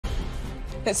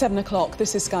At 7 o'clock,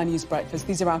 this is Sky News Breakfast.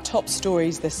 These are our top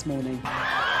stories this morning.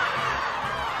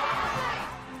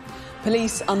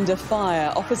 Police under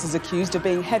fire. Officers accused of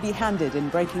being heavy-handed in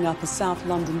breaking up a South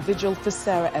London vigil for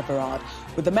Sarah Everard,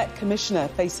 with the Met Commissioner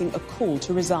facing a call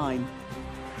to resign.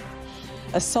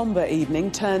 A sombre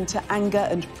evening turned to anger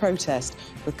and protest,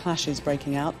 with clashes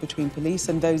breaking out between police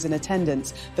and those in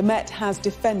attendance. The Met has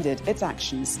defended its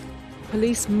actions.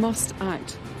 Police must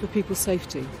act for people's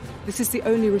safety. This is the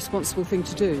only responsible thing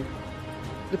to do.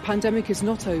 The pandemic is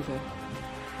not over.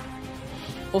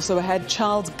 Also ahead,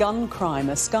 child gun crime.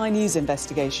 A Sky News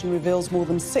investigation reveals more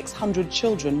than 600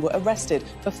 children were arrested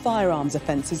for firearms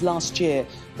offences last year,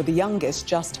 with the youngest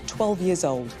just 12 years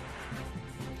old.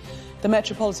 The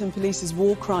Metropolitan Police's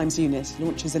War Crimes Unit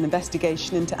launches an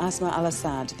investigation into Asma al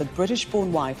Assad, the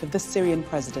British-born wife of the Syrian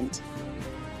President.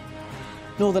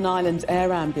 Northern Ireland's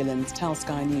air ambulance tells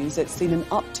Sky News it's seen an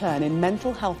upturn in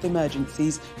mental health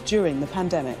emergencies during the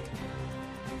pandemic.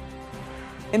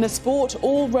 In the sport,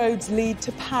 all roads lead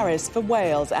to Paris for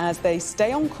Wales as they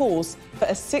stay on course for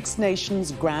a Six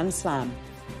Nations Grand Slam.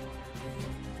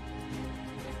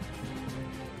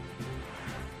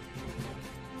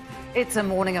 It's a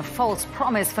morning of false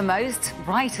promise for most,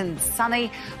 bright and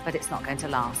sunny, but it's not going to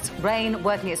last. Rain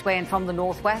working its way in from the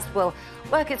northwest will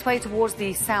work its way towards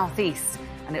the southeast,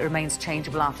 and it remains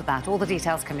changeable after that. All the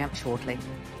details coming up shortly.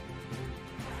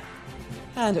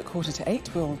 And at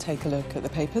 7:45, we'll take a look at the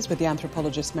papers with the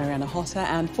anthropologist Mariana Hotter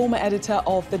and former editor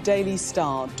of The Daily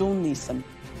Star, Dawn Neeson.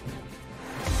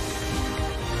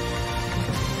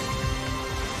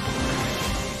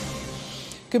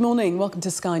 Good morning. Welcome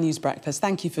to Sky News Breakfast.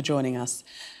 Thank you for joining us.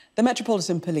 The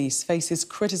Metropolitan Police faces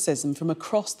criticism from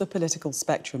across the political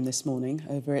spectrum this morning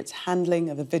over its handling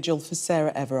of a vigil for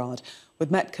Sarah Everard,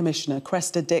 with Met Commissioner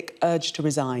Cressida Dick urged to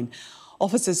resign.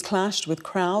 Officers clashed with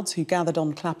crowds who gathered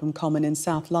on Clapham Common in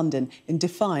South London in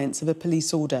defiance of a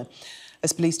police order.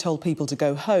 As police told people to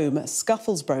go home,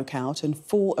 scuffles broke out and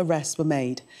 4 arrests were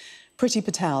made. Priti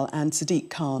Patel and Sadiq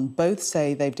Khan both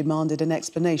say they've demanded an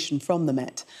explanation from the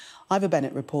Met. Ivor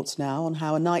Bennett reports now on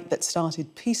how a night that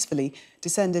started peacefully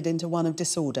descended into one of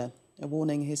disorder. A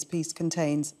warning his piece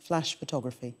contains flash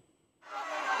photography.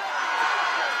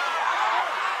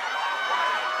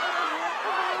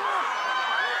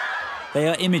 They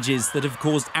are images that have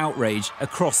caused outrage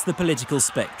across the political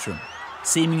spectrum.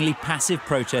 Seemingly passive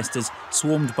protesters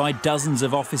swarmed by dozens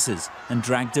of officers and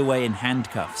dragged away in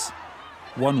handcuffs.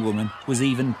 One woman was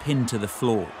even pinned to the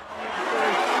floor.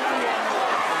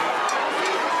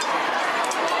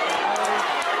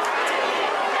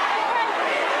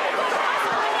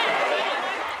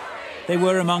 They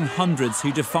were among hundreds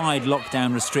who defied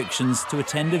lockdown restrictions to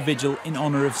attend a vigil in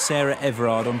honour of Sarah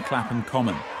Everard on Clapham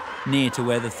Common, near to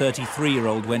where the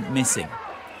 33-year-old went missing.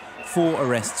 4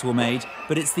 arrests were made,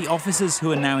 but it's the officers who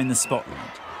are now in the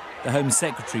spotlight. The Home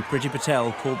Secretary, Priti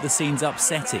Patel, called the scenes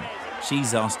upsetting.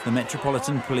 She's asked the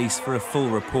Metropolitan Police for a full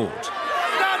report.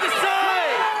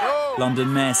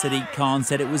 London Mayor Sadiq Khan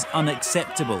said it was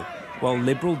unacceptable, while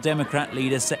Liberal Democrat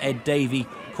leader Sir Ed Davey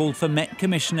called for Met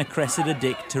Commissioner Cressida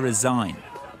Dick to resign.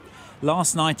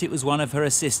 Last night it was one of her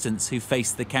assistants who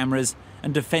faced the cameras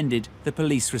and defended the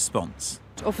police response.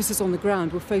 Officers on the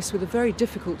ground were faced with a very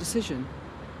difficult decision.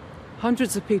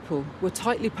 Hundreds of people were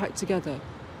tightly packed together,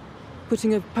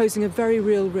 posing a very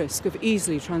real risk of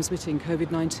easily transmitting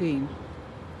COVID-19.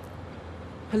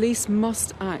 Police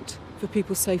must act for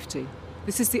people's safety.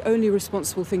 This is the only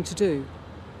responsible thing to do.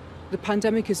 The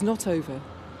pandemic is not over,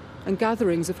 and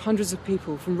gatherings of hundreds of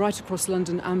people from right across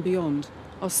London and beyond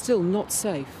are still not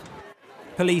safe.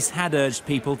 Police had urged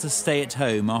people to stay at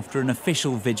home after an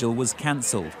official vigil was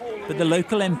cancelled, but the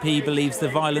local MP believes the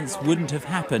violence wouldn't have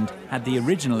happened had the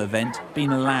original event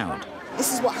been allowed.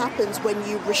 This is what happens when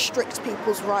you restrict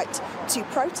people's right to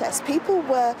protest. People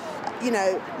were,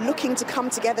 looking to come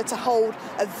together to hold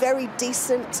a very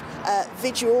decent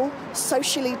vigil,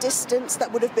 socially distanced,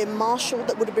 that would have been marshalled,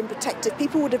 that would have been protected.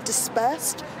 People would have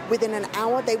dispersed within an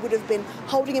hour. They would have been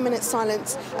holding a minute's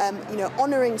silence,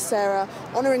 honouring Sarah,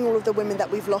 honouring all of the women that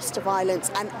we've lost to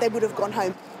violence, and they would have gone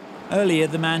home. Earlier,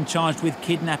 the man charged with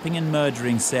kidnapping and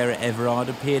murdering Sarah Everard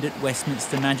appeared at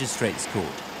Westminster Magistrates Court,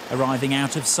 arriving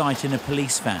out of sight in a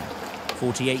police van.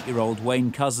 48-year-old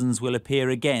Wayne Couzens will appear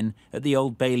again at the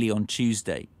Old Bailey on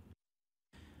Tuesday.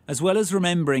 As well as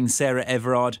remembering Sarah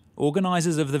Everard,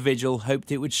 organisers of the vigil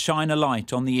hoped it would shine a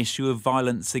light on the issue of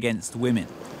violence against women.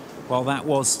 While that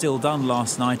was still done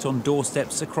last night on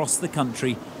doorsteps across the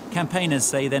country, campaigners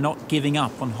say they're not giving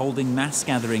up on holding mass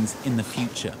gatherings in the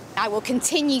future. I will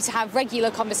continue to have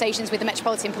regular conversations with the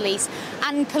Metropolitan Police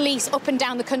and police up and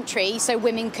down the country so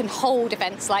women can hold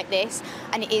events like this,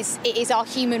 and it is our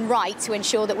human right to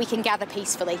ensure that we can gather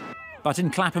peacefully. But in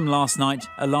Clapham last night,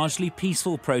 a largely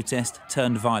peaceful protest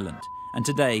turned violent, and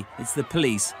today it's the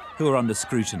police who are under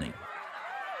scrutiny.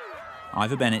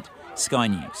 Ivor Bennett, Sky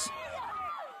News.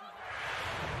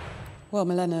 Well,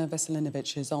 Milena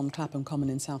Veselinovic is on Clapham Common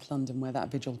in South London, where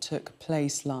that vigil took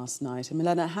place last night. And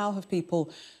Milena, how have people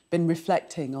been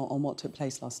reflecting on what took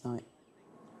place last night?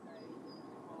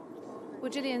 Well,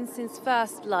 Gillian, since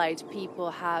first light, people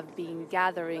have been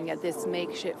gathering at this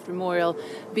makeshift memorial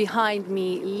behind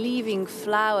me, leaving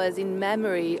flowers in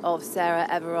memory of Sarah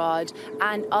Everard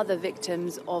and other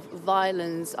victims of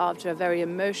violence after a very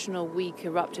emotional week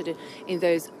erupted in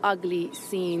those ugly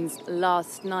scenes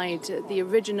last night. The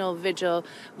original vigil,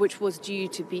 which was due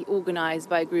to be organised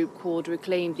by a group called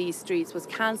Reclaim These Streets, was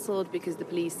cancelled because the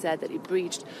police said that it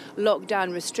breached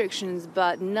lockdown restrictions,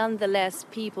 but nonetheless,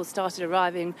 people started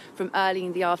arriving from early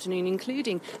in the afternoon,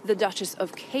 including the Duchess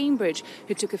of Cambridge,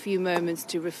 who took a few moments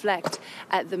to reflect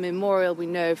at the memorial. We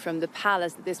know from the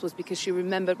palace that this was because she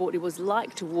remembered what it was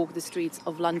like to walk the streets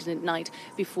of London at night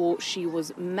before she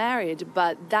was married.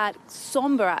 But that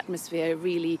sombre atmosphere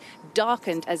really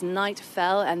darkened as night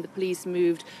fell and the police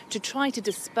moved to try to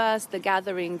disperse the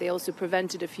gathering. They also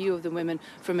prevented a few of the women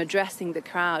from addressing the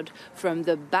crowd from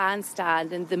the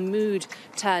bandstand, and the mood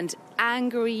turned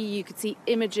angry. You could see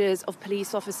images of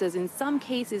police officers in some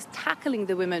cases tackling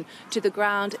the women to the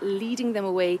ground, leading them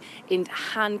away in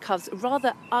handcuffs.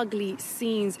 Rather ugly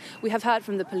scenes. We have heard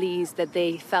from the police that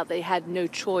they felt they had no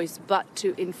choice but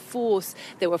to enforce.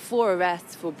 There were 4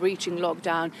 arrests for breaching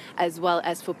lockdown as well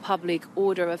as for public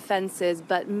order offences.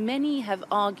 But many have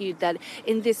argued that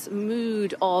in this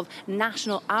mood of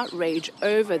national outrage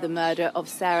over the murder of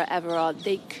Sarah Everard,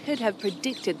 they could have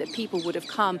predicted that people would have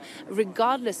come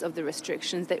regardless of the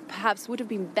restrictions, that perhaps would have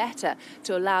been better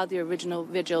to allow the original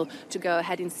vigil to go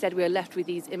ahead. Instead, we are left with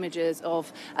these images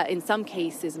of, in some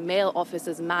cases, male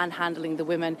officers manhandling the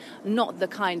women. Not the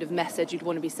kind of message you'd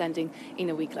want to be sending in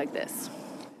a week like this.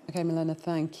 OK, Milena,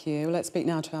 thank you. Let's speak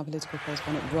now to our political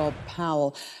correspondent, Rob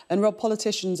Powell. And Rob,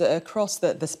 politicians across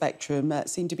the spectrum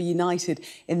seem to be united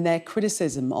in their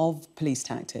criticism of police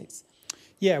tactics.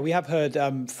 Yeah, we have heard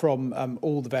from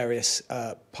all the various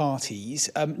parties.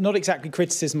 Not exactly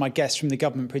criticism, I guess, from the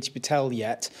government, Priti Patel,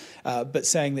 yet, but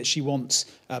saying that she wants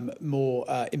more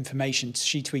information.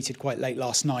 She tweeted quite late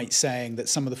last night saying that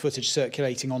some of the footage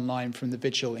circulating online from the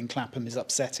vigil in Clapham is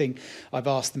upsetting. I've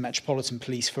asked the Metropolitan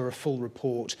Police for a full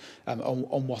report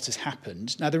on what has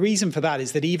happened. Now, the reason for that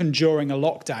is that even during a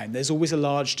lockdown, there's always a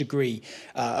large degree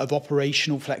of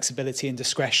operational flexibility and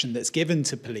discretion that's given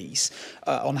to police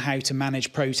on how to manage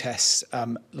protests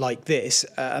like this,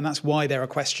 and that's why there are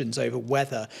questions over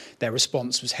whether their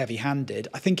response was heavy-handed.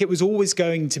 I think it was always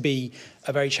going to be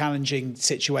a very challenging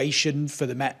situation for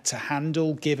the Met to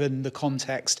handle, given the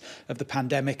context of the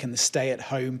pandemic and the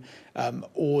stay-at-home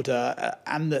order,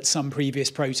 and that some previous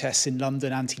protests in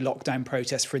London, anti-lockdown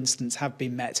protests, for instance, have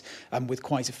been met with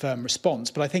quite a firm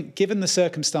response. But I think given the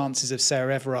circumstances of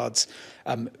Sarah Everard's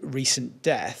recent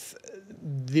death,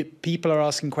 the people are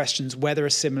asking questions whether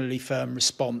a similarly firm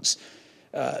response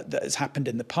that has happened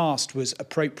in the past was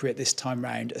appropriate this time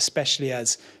round, especially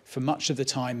as for much of the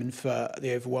time and for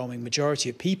the overwhelming majority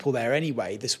of people there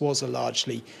anyway, this was a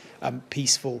largely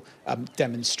peaceful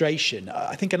demonstration.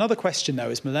 I think another question,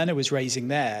 though, as Milena was raising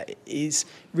there, is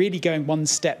really going one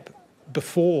step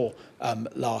before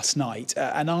last night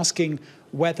and asking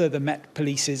whether the Met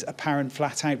Police's apparent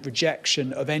flat-out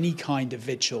rejection of any kind of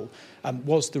vigil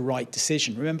was the right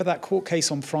decision. Remember that court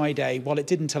case on Friday, while it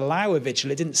didn't allow a vigil,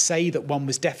 it didn't say that one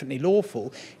was definitely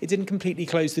lawful, it didn't completely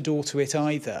close the door to it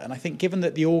either. And I think given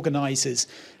that the organisers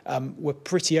were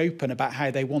pretty open about how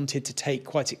they wanted to take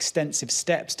quite extensive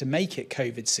steps to make it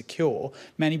COVID secure,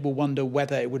 many will wonder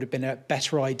whether it would have been a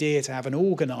better idea to have an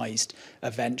organised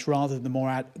event rather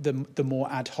than the more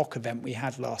ad hoc event we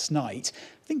had last night.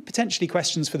 I think potentially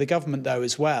questions for the government, though,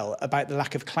 as well, about the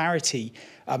lack of clarity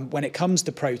when it comes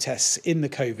to protests in the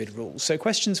COVID rules. So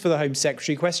questions for the Home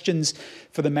Secretary, questions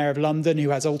for the Mayor of London, who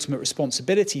has ultimate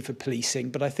responsibility for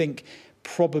policing, but I think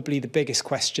probably the biggest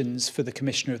questions for the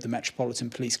Commissioner of the Metropolitan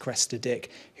Police, Cressida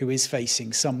Dick, who is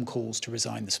facing some calls to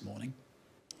resign this morning.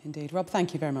 Indeed. Rob,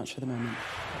 thank you very much for the moment.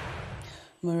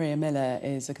 Maria Miller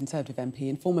is a Conservative MP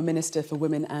and former Minister for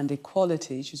Women and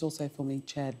Equality. She's also formerly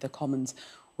chaired the Commons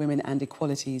Women and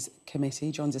Equalities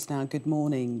Committee, joins us now. Good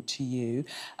morning to you.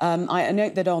 I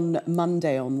note that on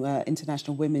Monday, on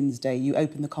International Women's Day, you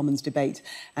opened the Commons debate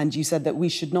and you said that we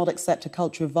should not accept a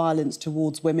culture of violence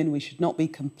towards women. We should not be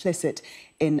complicit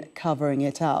in covering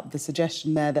it up. The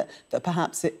suggestion there that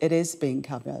perhaps it is being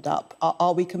covered up.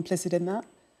 Are we complicit in that?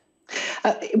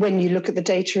 When you look at the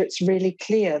data, it's really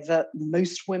clear that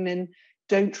most women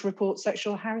don't report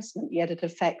sexual harassment, yet it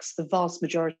affects the vast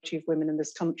majority of women in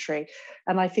this country.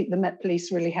 And I think the Met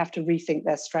Police really have to rethink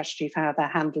their strategy for how they're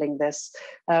handling this.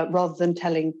 Rather than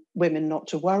telling women not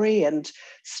to worry and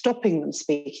stopping them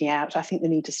speaking out, I think they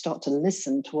need to start to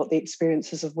listen to what the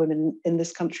experiences of women in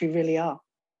this country really are.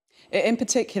 In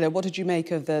particular, what did you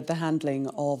make of the handling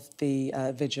of the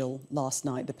vigil last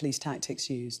night, the police tactics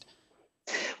used?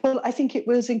 Well, I think it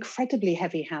was incredibly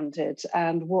heavy-handed,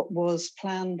 and what was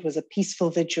planned was a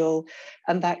peaceful vigil,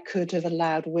 and that could have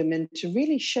allowed women to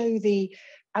really show the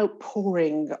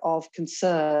outpouring of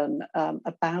concern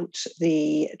about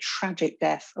the tragic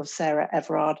death of Sarah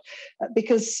Everard,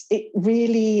 because it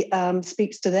really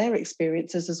speaks to their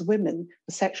experiences as women,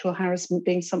 the sexual harassment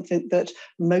being something that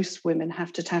most women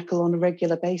have to tackle on a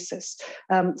regular basis.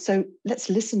 So let's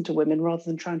listen to women rather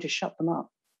than trying to shut them up.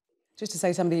 Just to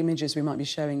say, some of the images we might be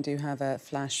showing do have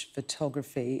flash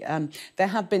photography. There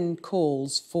have been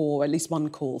calls for, at least one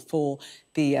call, for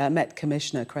the Met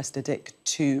Commissioner, Cressida Dick,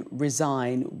 to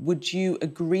resign. Would you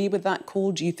agree with that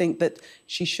call? Do you think that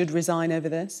she should resign over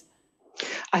this?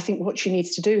 I think what she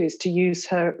needs to do is to use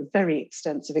her very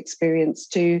extensive experience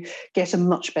to get a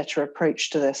much better approach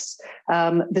to this.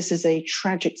 This is a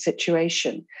tragic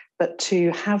situation, but to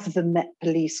have the Met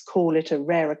Police call it a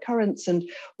rare occurrence and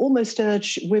almost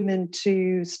urge women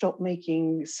to stop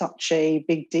making such a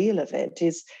big deal of it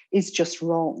is just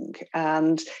wrong.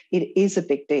 And it is a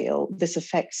big deal. This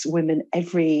affects women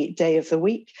every day of the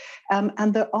week.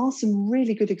 And there are some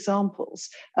really good examples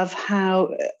of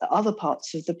how other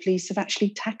parts of the police have actually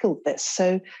tackled this.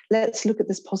 So let's look at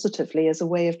this positively as a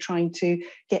way of trying to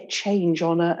get change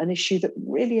on an issue that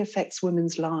really affects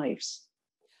women's lives.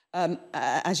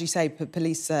 As you say,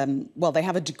 police, well, they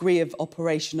have a degree of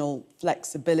operational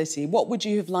flexibility. What would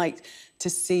you have liked to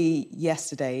see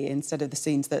yesterday instead of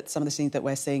some of the scenes that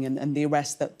we're seeing and the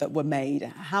arrests that were made?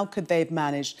 How could they have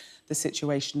managed the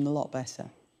situation a lot better?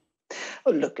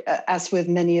 Oh, look, as with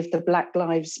many of the Black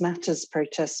Lives Matters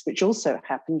protests, which also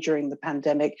happened during the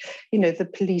pandemic, the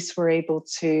police were able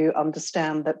to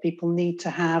understand that people need to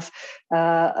have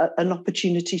an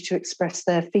opportunity to express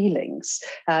their feelings.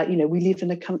 We live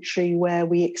in a country where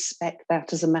we expect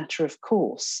that as a matter of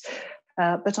course.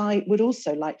 But I would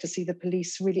also like to see the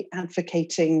police really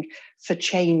advocating for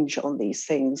change on these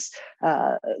things.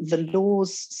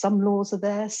 Some laws are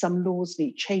there, some laws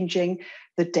need changing.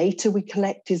 The data we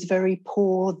collect is very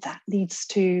poor. That needs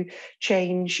to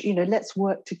change. Let's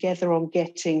work together on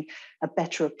getting a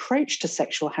better approach to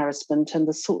sexual harassment and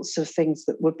the sorts of things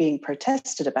that were being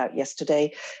protested about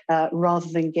yesterday, rather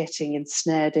than getting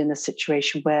ensnared in a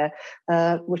situation where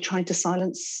we're trying to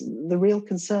silence the real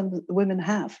concern that the women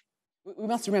have. We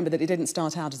must remember that it didn't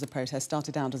start out as a protest,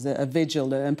 started out as a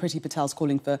vigil, and Priti Patel's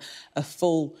calling for a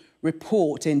full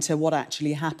report into what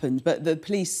actually happened. But the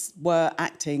police were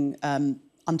acting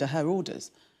under her orders.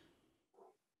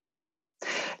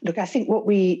 Look, I think what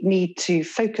we need to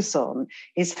focus on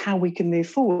is how we can move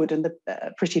forward. And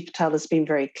Priti Patel has been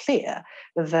very clear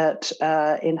that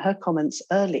in her comments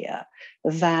earlier,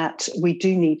 that we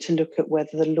do need to look at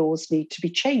whether the laws need to be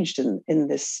changed in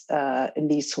these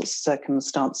sorts of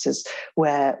circumstances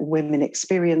where women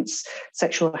experience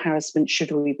sexual harassment.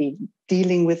 Should we be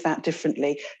dealing with that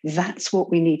differently? That's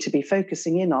what we need to be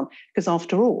focusing in on, because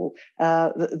after all,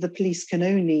 the police can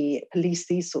only police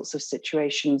these sorts of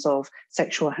situations of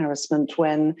sexual harassment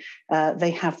when they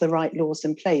have the right laws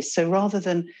in place. So rather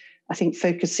than, I think,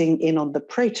 focusing in on the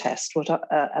protest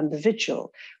and the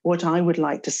vigil, what I would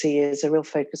like to see is a real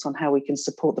focus on how we can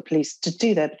support the police to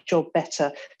do their job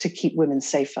better, to keep women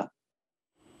safer.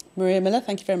 Maria Miller,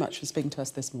 thank you very much for speaking to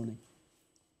us this morning.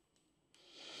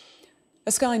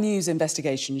 A Sky News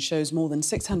investigation shows more than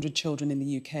 600 children in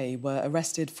the UK were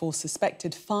arrested for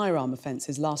suspected firearm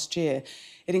offences last year.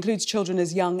 It includes children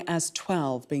as young as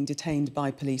 12 being detained by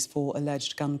police for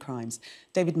alleged gun crimes.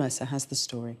 David Mercer has the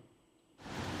story.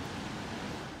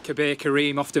 Kabir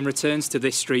Karim often returns to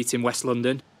this street in West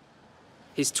London.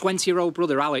 His 20-year-old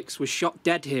brother Alex was shot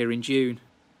dead here in June.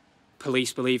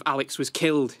 Police believe Alex was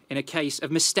killed in a case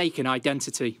of mistaken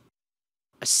identity.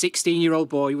 A 16-year-old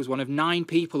boy was one of 9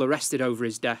 people arrested over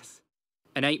his death.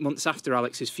 And 8 months after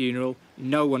Alex's funeral,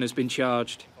 no one has been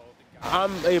charged.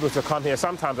 I'm able to come here.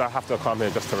 Sometimes I have to come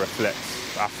here just to reflect.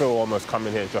 I feel almost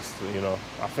coming here just, you know,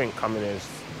 I think coming here is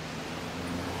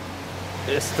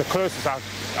it's the closest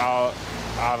I'll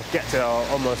get to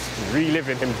almost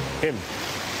reliving him.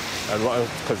 And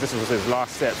because this was his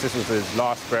last steps, this was his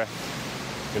last breath.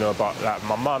 You know, but like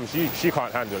my mum, she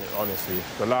can't handle it, honestly.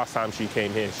 The last time she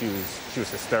came here, she was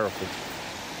hysterical.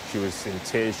 She was in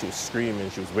tears, she was screaming,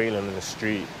 she was wailing in the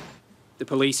street. The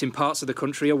police in parts of the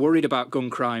country are worried about gun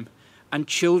crime, and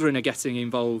children are getting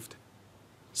involved.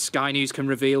 Sky News can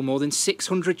reveal more than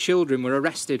 600 children were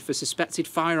arrested for suspected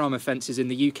firearm offences in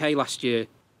the UK last year.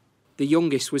 The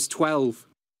youngest was 12.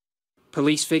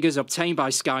 Police figures obtained by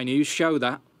Sky News show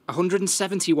that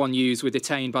 171 youths were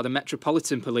detained by the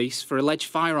Metropolitan Police for alleged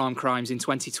firearm crimes in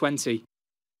 2020.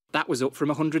 That was up from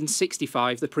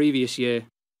 165 the previous year.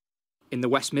 In the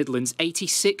West Midlands,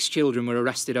 86 children were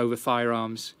arrested over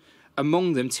firearms,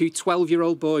 among them 2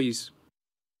 12-year-old boys.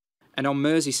 And on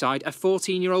Merseyside, a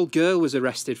 14-year-old girl was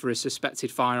arrested for a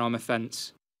suspected firearm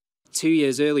offence. 2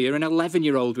 years earlier, an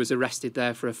 11-year-old was arrested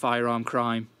there for a firearm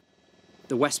crime.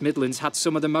 The West Midlands had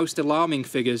some of the most alarming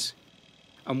figures,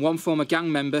 and one former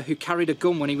gang member who carried a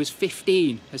gun when he was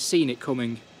 15 has seen it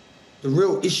coming. The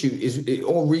real issue is it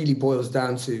all really boils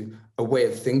down to a way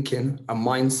of thinking, a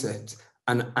mindset,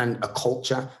 and a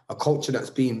culture that's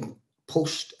being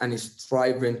pushed and is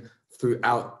thriving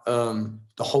throughout the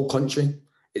whole country.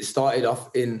 It started off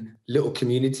in little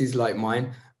communities like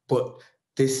mine, but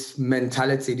this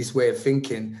mentality, this way of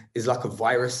thinking is like a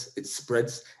virus. It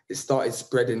spreads. It started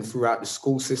spreading throughout the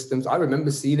school systems. I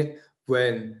remember seeing it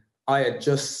when I had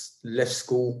just left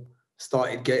school,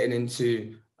 started getting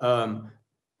into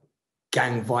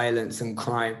gang violence and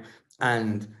crime,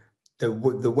 and the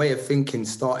way of thinking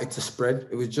started to spread.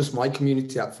 It was just my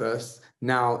community at first.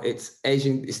 Now it's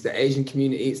the Asian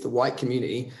community, it's the white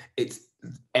community, it's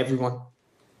everyone.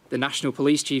 The National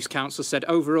Police Chiefs Council said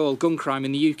overall gun crime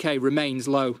in the UK remains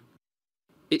low.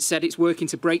 It said it's working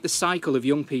to break the cycle of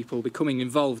young people becoming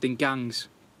involved in gangs.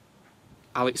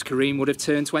 Alex Kareem would have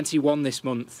turned 21 this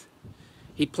month.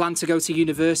 He'd planned to go to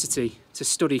university to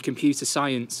study computer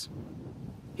science.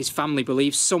 His family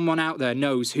believes someone out there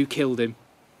knows who killed him.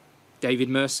 David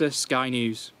Mercer, Sky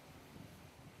News.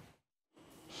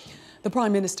 The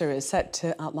Prime Minister is set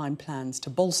to outline plans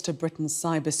to bolster Britain's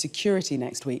cyber security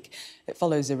next week. It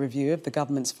follows a review of the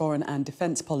government's foreign and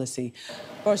defence policy.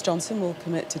 Boris Johnson will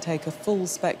commit to take a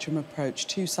full-spectrum approach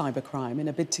to cybercrime in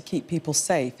a bid to keep people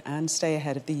safe and stay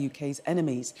ahead of the UK's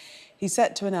enemies. He's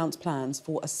set to announce plans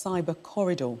for a cyber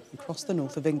corridor across the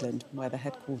north of England, where the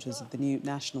headquarters of the new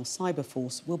National Cyber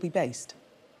Force will be based.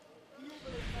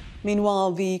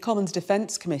 Meanwhile, the Commons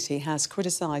Defence Committee has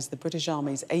criticised the British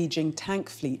Army's ageing tank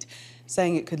fleet,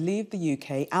 saying it could leave the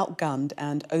UK outgunned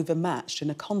and overmatched in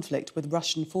a conflict with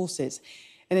Russian forces.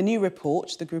 In a new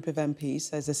report, the group of MPs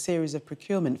says a series of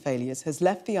procurement failures has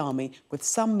left the army with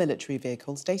some military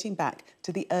vehicles dating back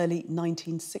to the early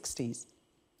 1960s.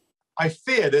 I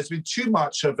fear there's been too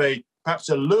much of perhaps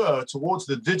a lure towards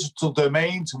the digital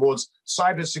domain, towards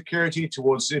cyber security,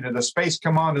 towards the Space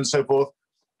Command and so forth.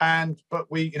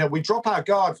 But we drop our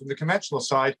guard from the conventional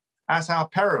side at our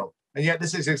peril. And yet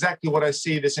this is exactly what I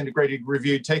see this integrated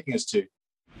review taking us to.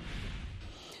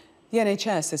 The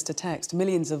NHS is to text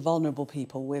millions of vulnerable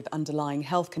people with underlying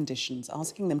health conditions,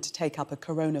 asking them to take up a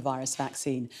coronavirus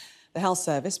vaccine. The health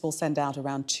service will send out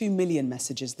around 2 million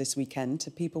messages this weekend to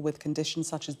people with conditions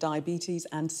such as diabetes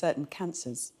and certain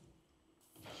cancers.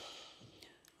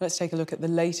 Let's take a look at the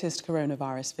latest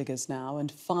coronavirus figures now,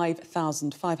 and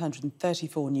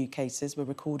 5,534 new cases were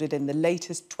recorded in the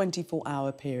latest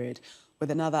 24-hour period,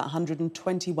 with another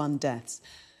 121 deaths.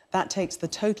 That takes the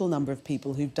total number of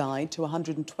people who've died to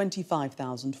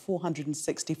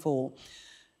 125,464.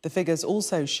 The figures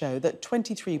also show that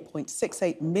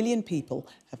 23.68 million people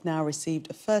have now received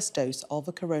a first dose of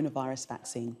a coronavirus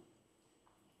vaccine.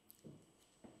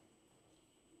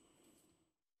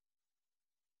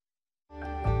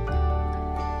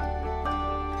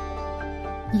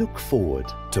 Look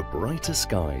forward to brighter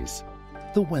skies.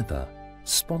 The weather,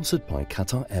 sponsored by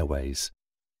Qatar Airways.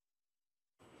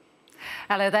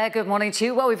 Hello there, good morning to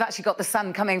you. Well, we've actually got the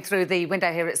sun coming through the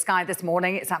window here at Sky this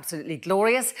morning. It's absolutely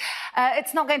glorious.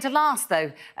 It's not going to last,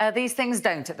 though. These things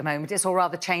don't at the moment. It's all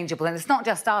rather changeable. And it's not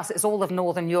just us, it's all of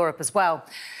Northern Europe as well.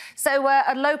 So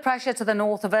a low pressure to the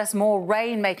north of us, more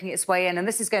rain making its way in, and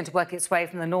this is going to work its way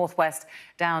from the northwest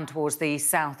down towards the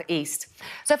southeast.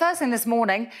 So first thing this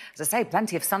morning, as I say,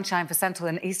 plenty of sunshine for central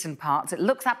and eastern parts. It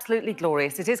looks absolutely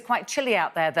glorious. It is quite chilly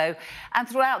out there, though, and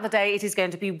throughout the day it is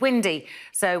going to be windy.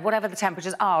 So whatever the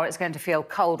temperatures are, it's going to feel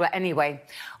colder anyway.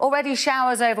 Already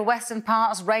showers over western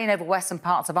parts, rain over western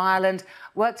parts of Ireland,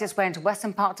 worked its way into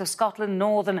western parts of Scotland,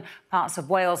 northern parts of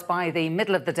Wales by the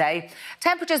middle of the day.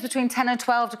 Temperatures between 10 and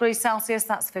 12 degrees Celsius,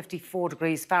 that's 54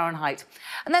 degrees Fahrenheit.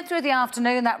 And then through the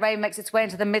afternoon, that rain makes its way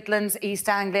into the Midlands, East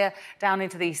Anglia, down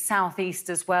into the southeast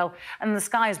as well. And the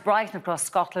skies brighten across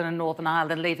Scotland and Northern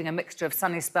Ireland, leaving a mixture of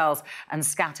sunny spells and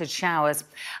scattered showers.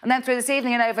 And then through this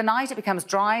evening and overnight, it becomes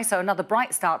dry, so another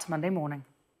bright start to Monday morning.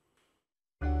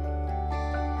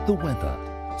 The weather,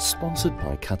 sponsored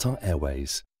by Qatar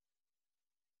Airways.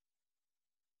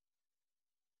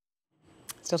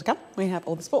 Still to come, we have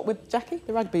all the sport with Jackie.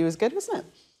 The rugby was good, wasn't it?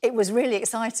 It was really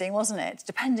exciting, wasn't it?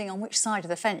 Depending on which side of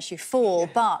the fence you fall.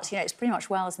 But, you know, it's pretty much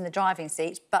Wales in the driving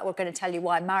seat. But we're going to tell you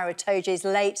why Maro Itoje's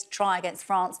late try against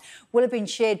France will have been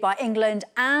cheered by England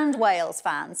and Wales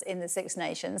fans in the Six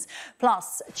Nations.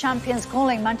 Plus, champions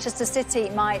calling Manchester City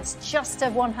might just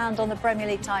have one hand on the Premier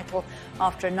League title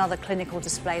after another clinical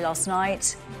display last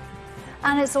night.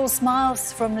 And it's all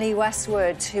smiles from Lee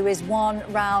Westwood, who is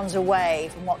 1 round away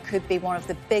from what could be one of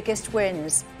the biggest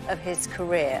wins of his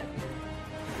career.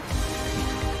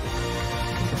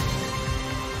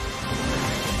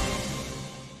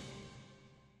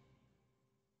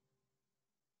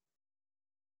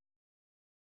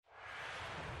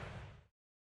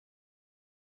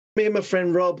 Me and my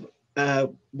friend Rob,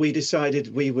 we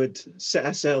decided we would set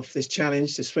ourselves this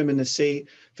challenge to swim in the sea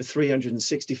for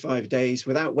 365 days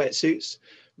without wetsuits,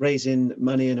 raising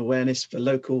money and awareness for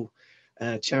local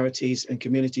charities and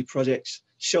community projects,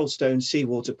 Shoalstone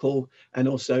Seawater Pool, and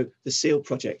also the Seal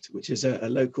Project, which is a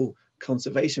local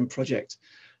conservation project.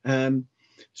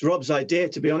 It's Rob's idea,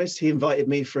 to be honest. He invited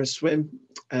me for a swim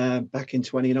back in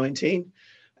 2019.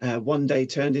 1 day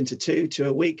turned into 2, to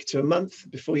a week, to a month.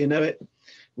 Before you know it,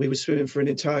 we were swimming for an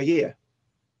entire year.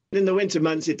 In the winter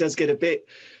months, it does get a bit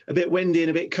windy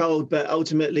and a bit cold, but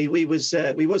ultimately we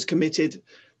was committed,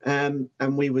 and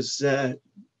we was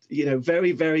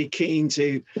very, very keen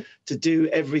to do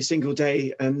every single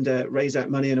day and raise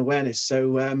that money and awareness.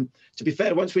 So to be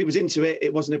fair, once we was into it,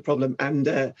 it wasn't a problem, and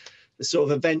the sort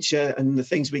of adventure and the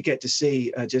things we get to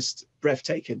see are just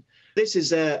breathtaking. This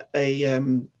is a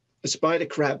spider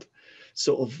crab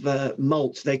sort of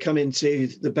molt. They come into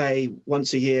the bay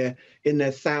once a year in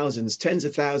their thousands, tens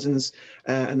of thousands,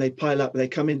 and they pile up. They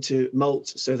come into molt,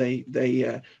 so they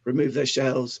remove their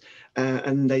shells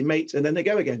and they mate, and then they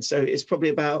go again. So it's probably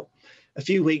about a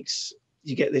few weeks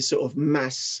you get this sort of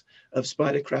mass of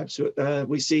spider crabs.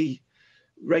 We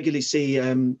regularly see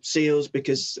seals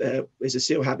because there's a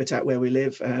seal habitat where we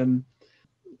live,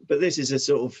 but this is a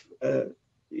sort of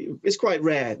it's quite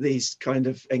rare, these kind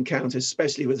of encounters,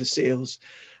 especially with the seals.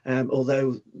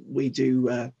 Although we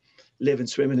do live and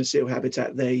swim in a seal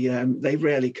habitat, they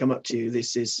rarely come up to you.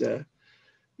 This is,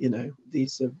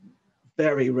 these are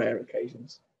very rare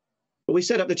occasions. But we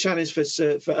set up the challenge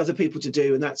for other people to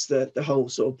do, and that's the whole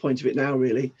sort of point of it now,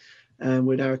 really.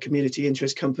 We're now a community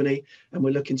interest company, and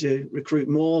we're looking to recruit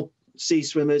more sea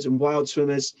swimmers and wild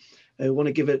swimmers who want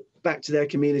to give it back to their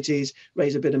communities,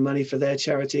 raise a bit of money for their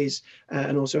charities,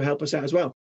 and also help us out as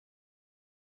well.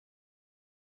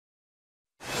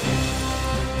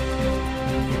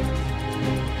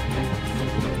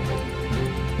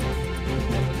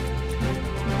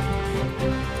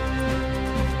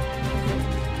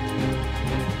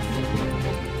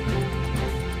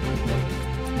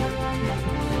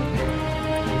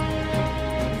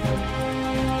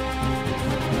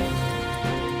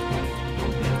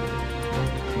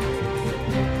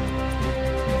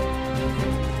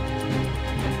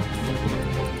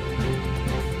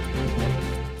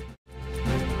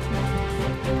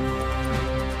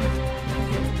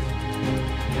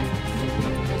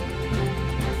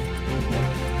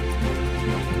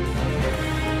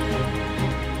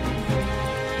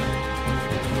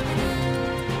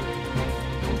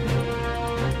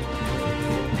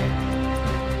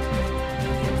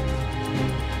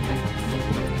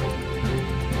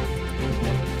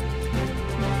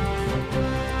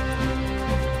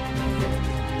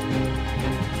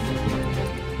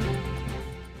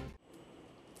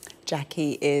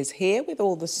 Jackie is here with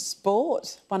all the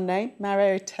sport. One name,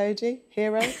 Maro Itoje,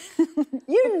 hero.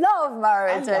 You love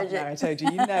Maro Itoje. I love Maro Itoje.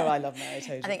 You know I love Maro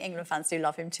Itoje. I think England fans do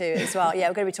love him too as well. Yeah,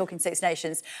 we're going to be talking Six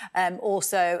Nations.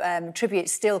 Also,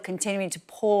 tributes still continuing to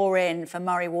pour in for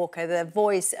Murray Walker, the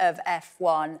voice of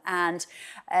F1. And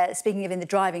speaking of in the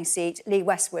driving seat, Lee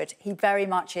Westwood, he very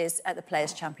much is at the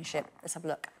Players' Championship. Let's have a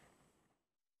look.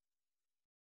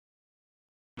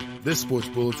 This sports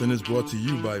bulletin is brought to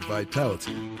you by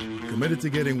Vitality, committed to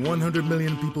getting 100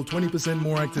 million people 20%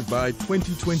 more active by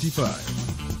 2025.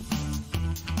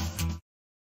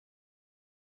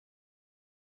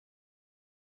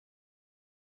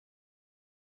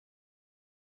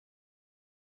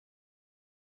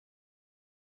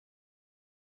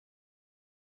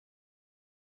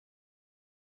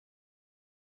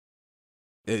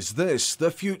 Is this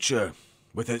the future?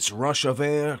 With its rush of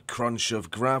air, crunch of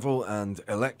gravel and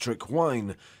electric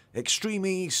whine, Extreme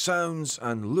E sounds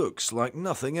and looks like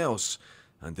nothing else,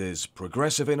 and is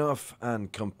progressive enough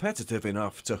and competitive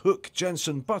enough to hook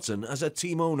Jenson Button as a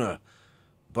team owner.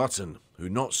 Button, who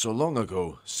not so long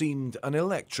ago seemed an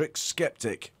electric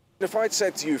skeptic. If I'd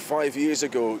said to you 5 years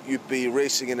ago you'd be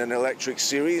racing in an electric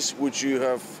series, would you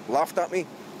have laughed at me?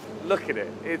 Look at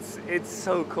it, it's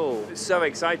so cool, it's so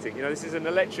exciting. You know, this is an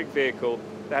electric vehicle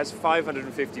that has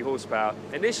 550 horsepower.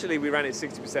 Initially we ran it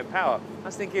 60% power. I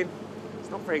was thinking,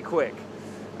 it's not very quick.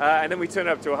 And then we turned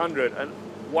up to 100 and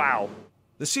wow.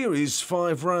 The series'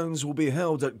 5 rounds will be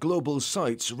held at global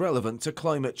sites relevant to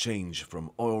climate change, from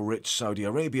oil-rich Saudi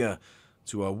Arabia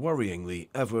to a worryingly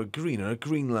ever-greener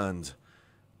Greenland.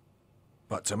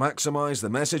 But to maximise the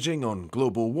messaging on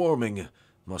global warming,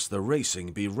 must the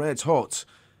racing be red hot,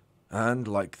 and,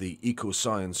 like the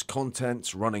eco-science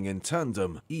content running in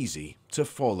tandem, easy to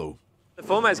follow. The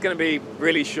format's going to be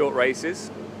really short races.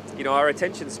 You know, our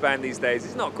attention span these days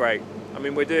is not great. I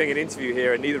mean, we're doing an interview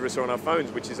here and neither of us are on our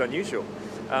phones, which is unusual.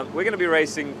 We're going to be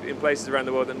racing in places around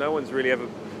the world that no one's really ever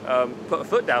put a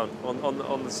foot down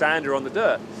on the sand or on the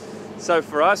dirt. So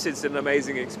for us, it's an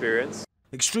amazing experience.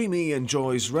 Extreme E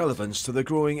enjoys relevance to the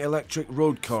growing electric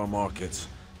road car market,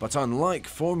 but unlike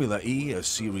Formula E, a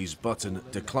series Button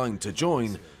declined to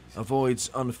join,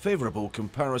 avoids unfavourable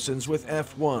comparisons with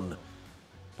F1.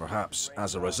 Perhaps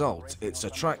as a result, it's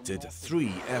attracted 3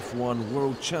 F1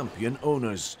 world champion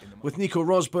owners, with Nico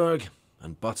Rosberg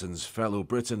and Button's fellow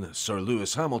Briton Sir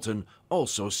Lewis Hamilton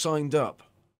also signed up.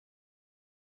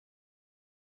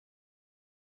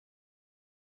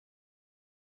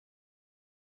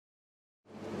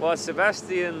 Well,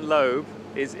 Sebastian Loeb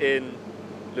is in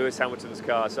Lewis Hamilton's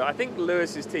car, so I think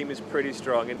Lewis's team is pretty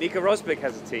strong, and Nico Rosberg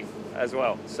has a team as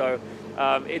well. So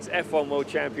it's F1 world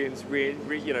champions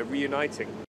reuniting.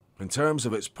 In terms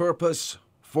of its purpose,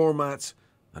 format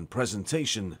and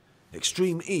presentation,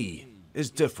 Extreme E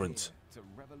is different.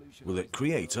 Will it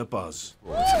create a buzz?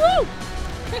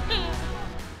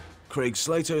 Craig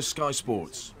Slater, Sky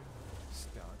Sports.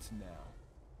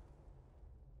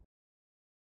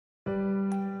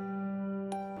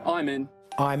 I'm in.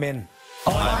 I'm in.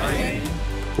 I'm in.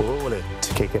 We're all in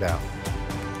to kick it out.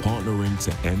 Partnering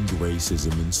to end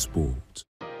racism in sport.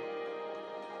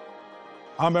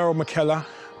 I'm Errol McKellar,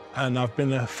 and I've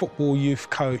been a football youth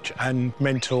coach and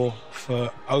mentor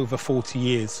for over 40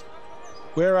 years.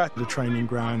 We're at the training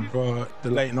ground for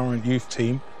the Leyton Orient youth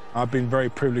team. I've been very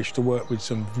privileged to work with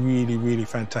some really, really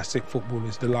fantastic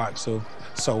footballers, the likes of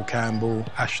Sol Campbell,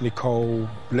 Ashley Cole,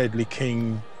 Ledley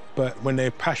King. But when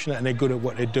they're passionate and they're good at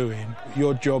what they're doing,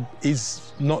 your job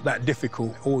is not that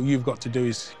difficult. All you've got to do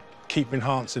is keep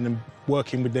enhancing and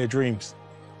working with their dreams.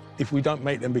 If we don't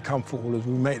make them become footballers,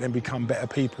 we make them become better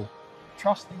people.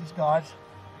 Trust these guys,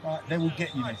 they will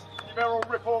get you there.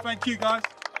 Thank you, guys.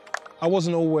 I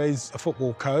wasn't always a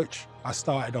football coach. I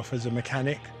started off as a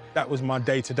mechanic. That was my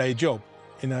day-to-day job.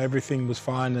 You know, everything was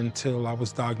fine until I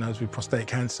was diagnosed with prostate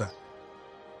cancer.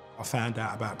 I found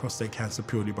out about prostate cancer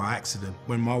purely by accident.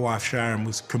 When my wife Sharon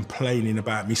was complaining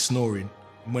about me snoring,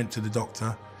 I went to the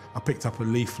doctor. I picked up a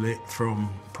leaflet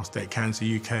from Prostate Cancer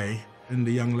UK, and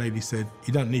the young lady said,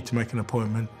 "You don't need to make an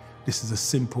appointment. This is a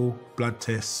simple blood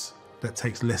test that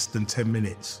takes less than 10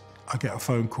 minutes. I get a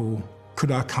phone call. Could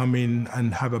I come in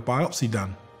and have a biopsy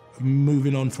done?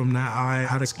 Moving on from that, I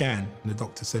had a scan. And the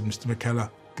doctor said, "Mr. McKellar,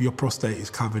 your prostate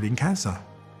is covered in cancer.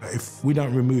 If we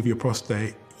don't remove your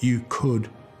prostate, you could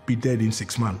be dead in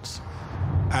 6 months."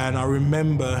 And I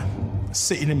remember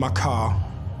sitting in my car,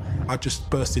 I just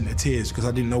burst into tears because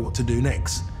I didn't know what to do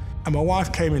next. And my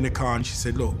wife came in the car and she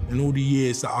said, "Look, in all the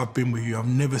years that I've been with you, I've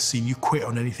never seen you quit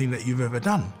on anything that you've ever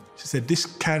done." She said, "This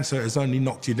cancer has only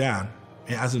knocked you down.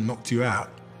 It hasn't knocked you out."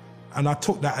 And I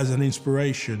took that as an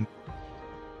inspiration.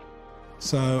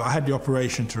 So I had the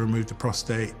operation to remove the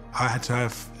prostate. I had to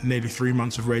have nearly 3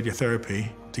 months of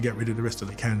radiotherapy to get rid of the rest of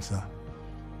the cancer.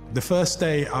 The first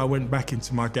day I went back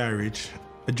into my garage,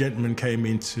 a gentleman came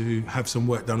in to have some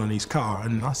work done on his car.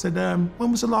 And I said,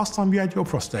 "When was the last time you had your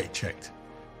prostate checked?"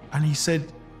 And he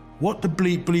said, "What the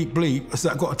bleep, bleep, bleep has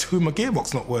that got to do with my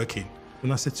gearbox not working?"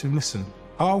 And I said to him, "Listen,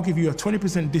 I'll give you a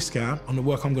 20% discount on the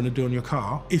work I'm going to do on your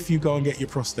car if you go and get your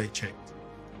prostate checked."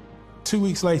 2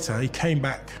 weeks later, he came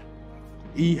back.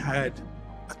 He had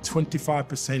a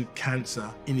 25% cancer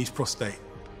in his prostate.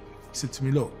 He said to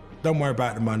me, "Look, don't worry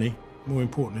about the money. More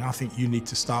importantly, I think you need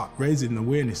to start raising the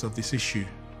awareness of this issue,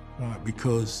 right?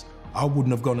 Because I wouldn't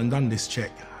have gone and done this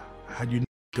check had you..."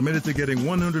 Committed to getting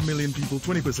 100 million people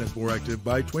 20% more active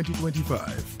by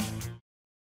 2025.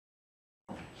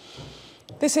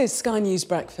 This is Sky News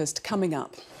Breakfast. Coming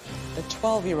up, a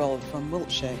 12-year-old from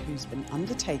Wiltshire who's been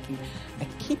undertaking a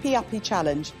keepy-uppy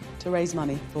challenge to raise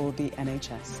money for the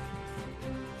NHS.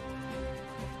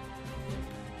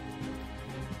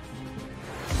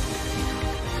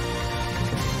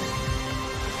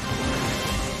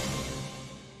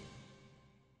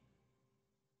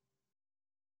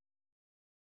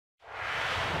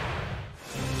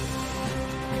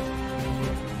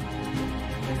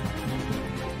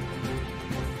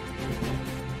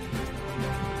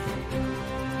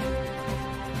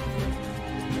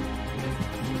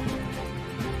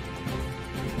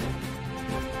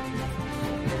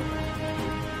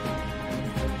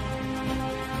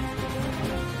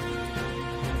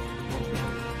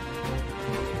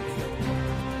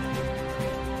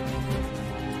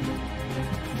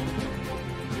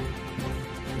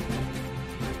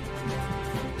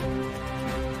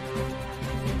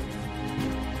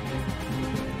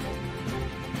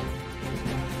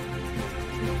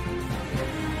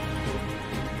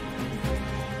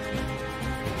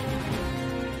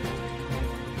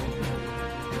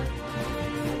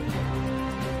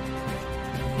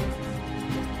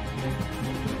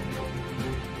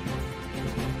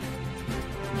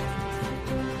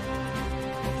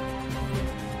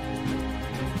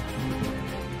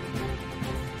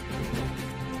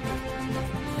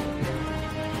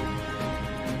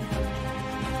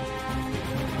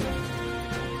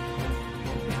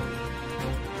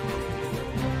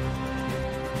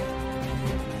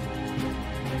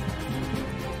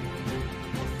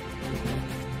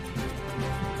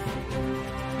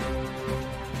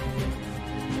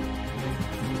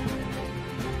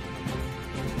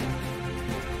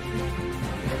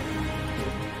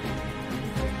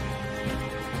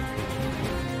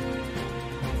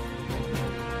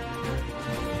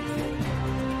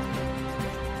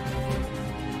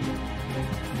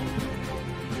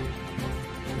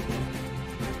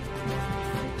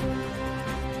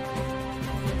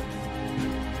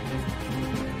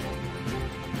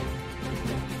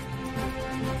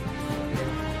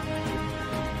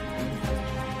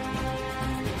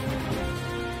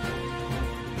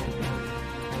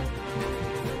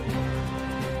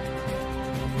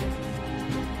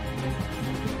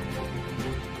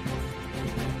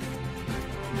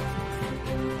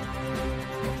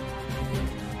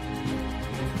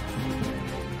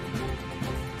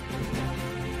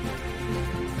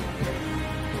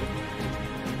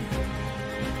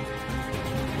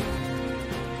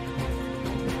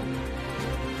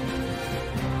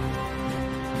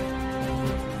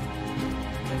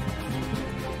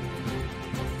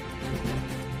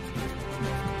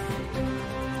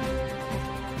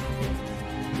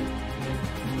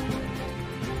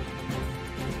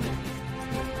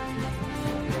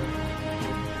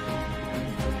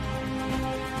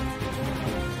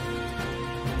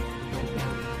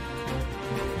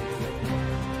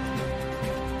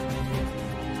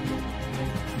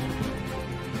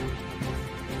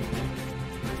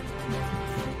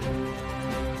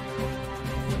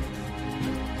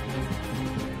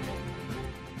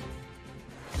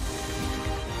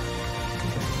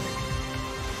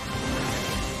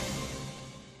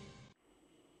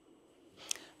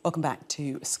 Welcome back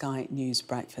to Sky News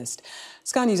Breakfast.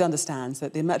 Sky News understands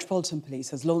that the Metropolitan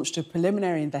Police has launched a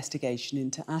preliminary investigation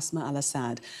into Asma al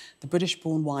Assad, the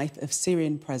British-born wife of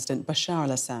Syrian President Bashar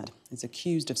al Assad, is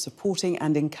accused of supporting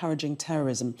and encouraging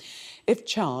terrorism. If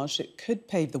charged, it could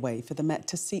pave the way for the Met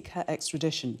to seek her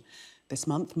extradition. This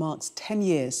month marks 10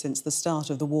 years since the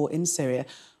start of the war in Syria,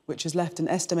 which has left an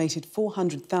estimated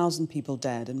 400,000 people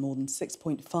dead and more than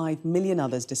 6.5 million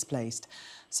others displaced.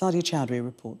 Sadia Chowdhury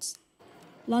reports.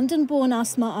 London-born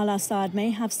Asma al Assad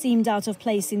may have seemed out of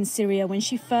place in Syria when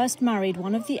she first married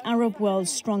one of the Arab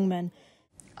world's strongmen.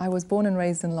 I was born and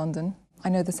raised in London. I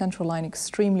know the Central Line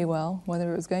extremely well,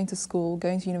 whether it was going to school,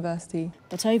 going to university.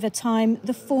 But over time,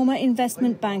 the former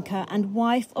investment banker and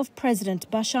wife of President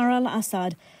Bashar al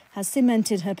Assad has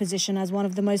cemented her position as one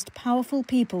of the most powerful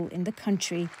people in the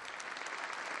country.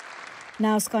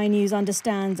 Now Sky News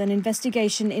understands an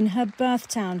investigation in her birth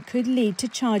town could lead to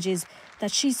charges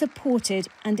that she supported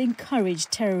and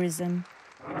encouraged terrorism.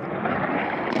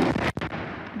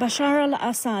 Bashar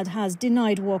al-Assad has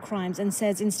denied war crimes and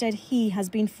says instead he has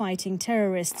been fighting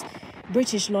terrorists.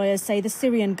 British lawyers say the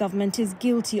Syrian government is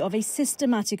guilty of a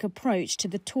systematic approach to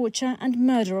the torture and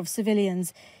murder of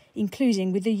civilians,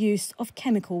 including with the use of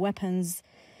chemical weapons.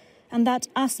 And that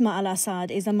Asma al Assad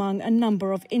is among a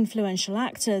number of influential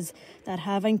actors that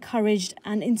have encouraged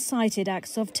and incited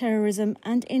acts of terrorism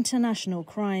and international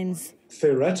crimes.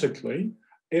 Theoretically,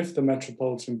 If the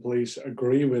Metropolitan Police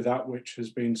agree with that which has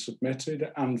been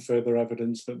submitted and further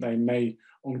evidence that they may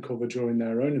uncover during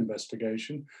their own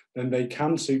investigation, then they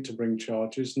can seek to bring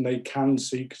charges and they can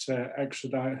seek to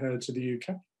extradite her to the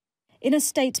UK. In a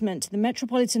statement, the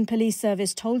Metropolitan Police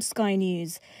Service told Sky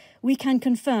News, "We can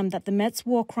confirm that the Met's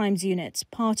War Crimes Unit,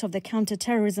 part of the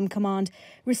Counter-Terrorism Command,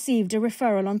 received a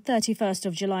referral on 31st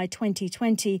of July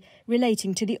 2020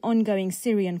 relating to the ongoing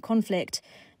Syrian conflict.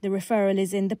 The referral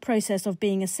is in the process of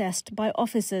being assessed by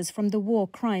officers from the War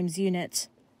Crimes Unit."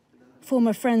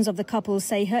 Former friends of the couple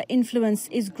say her influence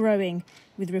is growing,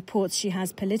 with reports she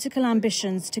has political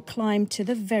ambitions to climb to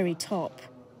the very top.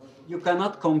 You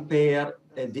cannot compare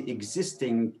the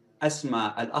existing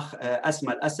Asma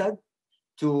al Assad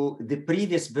to the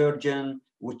previous version,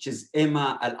 which is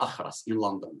Asma al Assad in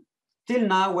London. Till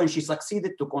now, when she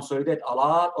succeeded to consolidate a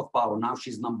lot of power, now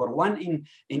she's #1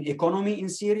 in economy in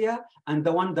Syria and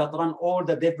the one that run all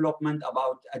the development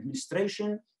about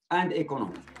administration and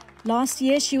economy. Last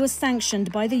year, she was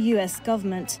sanctioned by the US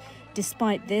government.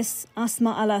 Despite this,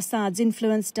 Asma al Assad's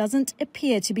influence doesn't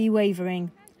appear to be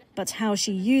wavering. But how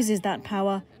she uses that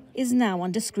power is now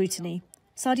under scrutiny.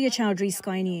 Sadia Chowdhury,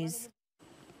 Sky News.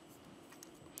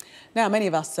 Now, many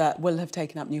of us will have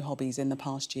taken up new hobbies in the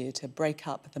past year to break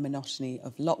up the monotony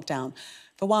of lockdown.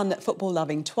 For one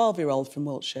football-loving 12-year-old from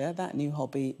Wiltshire, that new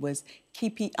hobby was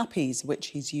keepy uppies, which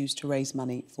he's used to raise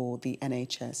money for the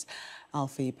NHS.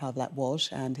 Alfie Pavlak-Walsh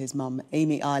and his mum,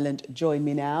 Amy Ireland, join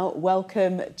me now.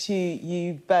 Welcome to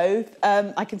you both.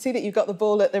 I can see that you've got the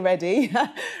ball at the ready,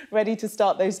 ready to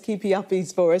start those keepy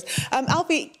uppies for us.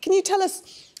 Alfie, can you tell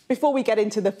us, before we get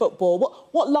into the football,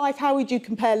 how would you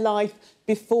compare life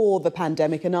before the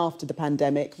pandemic and after the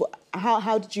pandemic?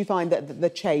 How did you find the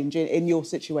change in your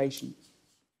situation?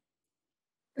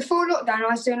 Before lockdown,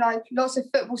 I was doing lots of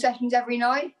football sessions every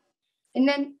night. And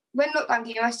then when lockdown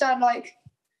came, I started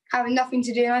having nothing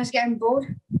to do and I was getting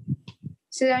bored.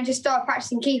 So then I just started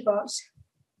practicing keep-ups.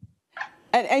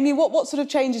 And Amy, what sort of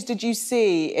changes did you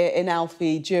see in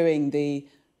Alfie during the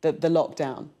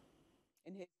lockdown?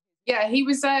 Yeah, he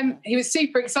was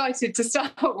super excited to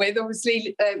start with,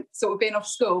 obviously, sort of being off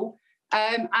school.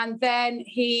 And then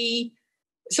he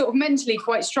sort of mentally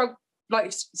struggled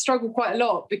quite a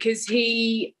lot because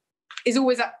he's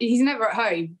never at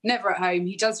home.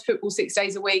 He does football 6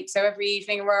 days a week. So every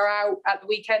evening we're out, at the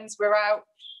weekends we're out.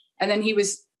 And then he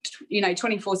was,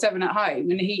 24/7 at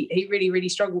home. And he really, really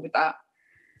struggled with that.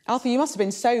 Alfie, you must have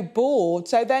been so bored.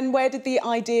 So then where did the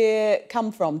idea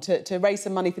come from to raise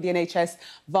some money for the NHS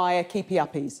via keepy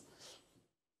uppies?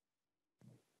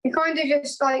 It kind of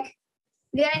just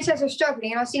the NHS was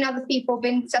struggling and I've seen other people have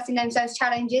been setting themselves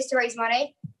challenges to raise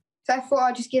money. So I thought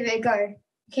I'd just give it a go.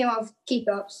 It came out of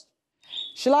keep-ups.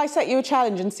 Shall I set you a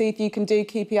challenge and see if you can do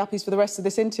keepy uppies for the rest of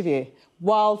this interview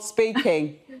while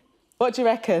speaking? What do you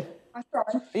reckon? Are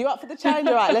you up for the challenge?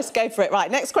 All right, let's go for it.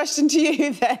 Right, next question to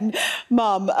you then,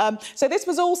 Mum. So this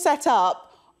was all set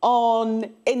up on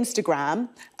Instagram,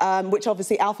 which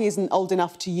obviously Alfie isn't old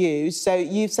enough to use. So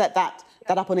you've set that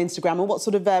up on Instagram. And what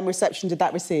sort of reception did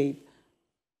that receive?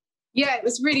 Yeah, it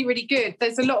was really, really good.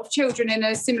 There's a lot of children in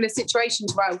a similar situation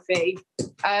to Alfie.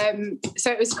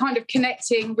 So it was kind of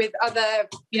connecting with other,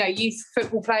 youth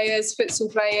football players, futsal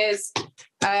players.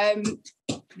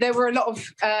 There were a lot of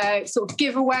sort of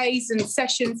giveaways and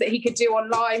sessions that he could do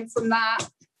online from that.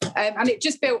 And it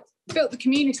just built the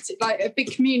community, a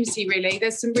big community, really.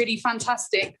 There's some really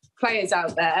fantastic players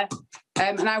out there.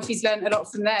 And Alfie's learned a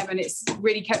lot from them and it's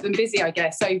really kept them busy, I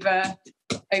guess, over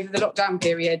the lockdown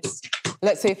periods.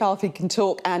 Let's see if Alfie can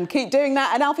talk and keep doing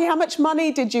that. And Alfie, how much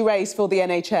money did you raise for the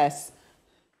NHS?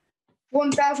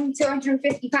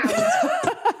 £1,250.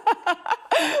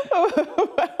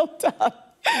 Well done.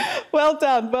 Well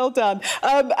done, well done.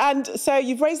 And so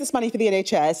you've raised this money for the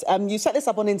NHS. You set this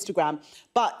up on Instagram.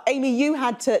 But, Amy, you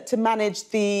had to manage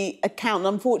the account.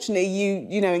 And unfortunately,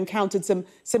 you encountered some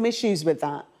issues with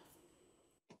that.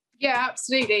 Yeah,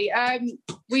 absolutely.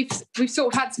 We've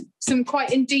sort of had some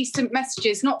quite indecent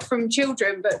messages, not from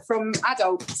children, but from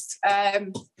adults.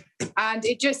 And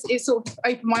it sort of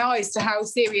opened my eyes to how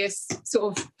serious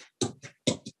sort of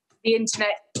the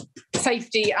internet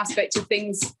safety aspect of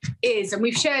things is. And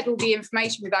we've shared all the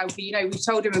information with Alfie. We've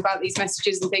told him about these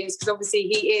messages and things because obviously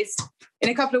he is, in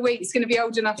a couple of weeks, going to be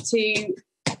old enough to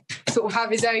sort of have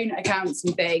his own accounts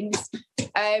and things.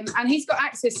 And he's got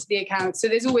access to the account, so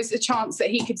there's always a chance that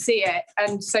he could see it.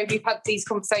 And so we've had these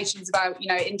conversations about,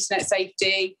 internet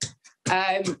safety.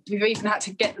 We've even had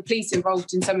to get the police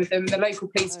involved in some of them. The local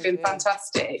police have been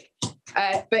fantastic.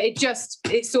 But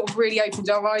it sort of really opened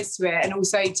our eyes to it, and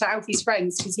also to Alfie's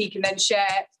friends, because he can then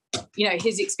share you know,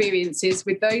 his experiences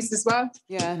with those as well.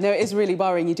 Yeah, no, it is really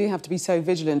worrying. You do have to be so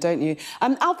vigilant, don't you?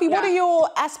 Alfie, what are your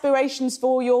aspirations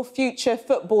for your future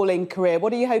footballing career?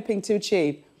 What are you hoping to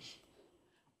achieve?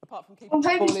 Apart from keeping I'm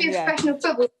hoping to be a professional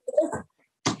footballer,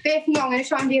 but if not, I'm going to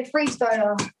try and be a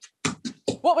freestyler.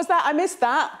 What was that? I missed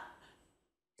that.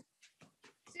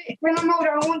 When I'm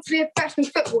older, I want to be a professional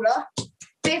footballer,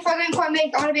 but if I don't quite make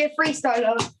it, I want to be a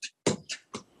freestyler.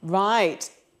 Right,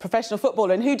 professional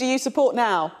footballer. And who do you support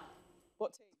now?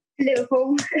 What team?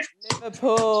 Liverpool.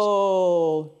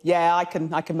 Liverpool. Yeah, I can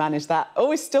manage that.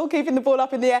 Always still keeping the ball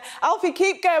up in the air. Alfie,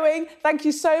 keep going. Thank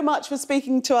you so much for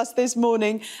speaking to us this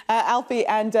morning. Alfie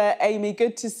and Amy,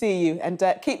 good to see you. And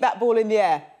keep that ball in the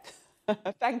air.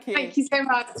 Thank you. Thank you so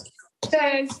much.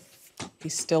 Cheers.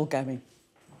 He's still going.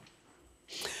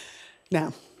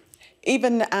 Now,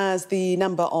 even as the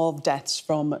number of deaths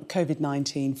from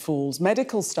COVID-19 falls,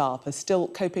 medical staff are still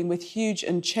coping with huge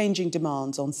and changing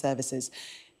demands on services.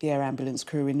 The air ambulance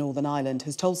crew in Northern Ireland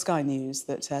has told Sky News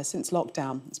that since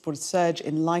lockdown, it's brought a surge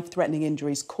in life-threatening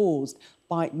injuries caused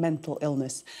by mental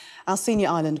illness. Our senior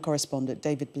island correspondent,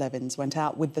 David Blevins, went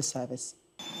out with the service.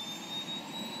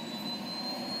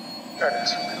 There it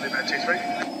is, Limit 23,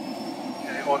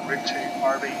 en route to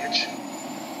RVH.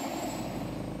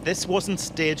 This wasn't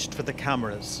staged for the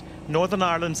cameras. Northern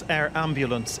Ireland's air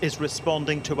ambulance is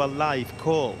responding to a live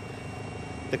call.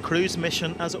 The crew's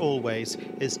mission, as always,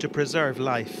 is to preserve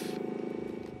life.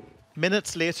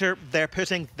 Minutes later, they're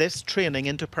putting this training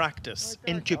into practice,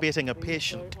 intubating a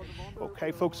patient.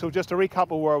 OK, folks, so just to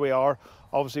recap of where we are,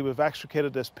 obviously we've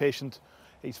extricated this patient.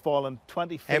 He's fallen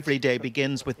 20 feet. Every day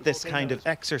begins with this kind of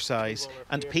exercise,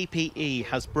 and PPE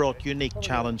has brought unique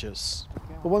challenges.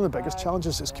 Well, one of the biggest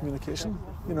challenges is communication.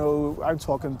 You know, I'm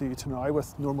talking to you tonight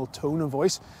with normal tone and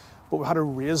voice, but we had to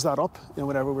raise that up, you know,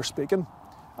 whenever we're speaking.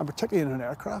 And particularly in an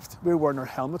aircraft, we're wearing our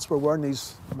helmets, we're wearing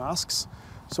these masks.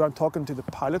 So I'm talking to the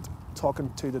pilot,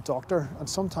 talking to the doctor, and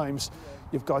sometimes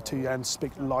you've got to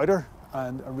speak louder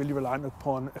and really relying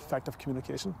upon effective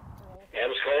communication.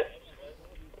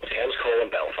 Thames call in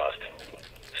Belfast.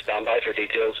 Stand by for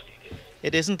details.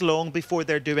 It isn't long before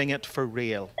they're doing it for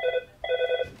real.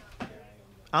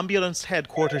 Ambulance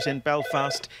headquarters in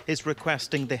Belfast is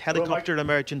requesting the helicopter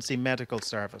emergency medical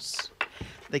service.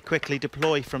 They quickly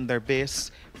deploy from their base,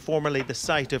 formerly the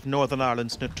site of Northern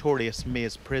Ireland's notorious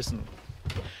Maze prison.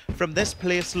 From this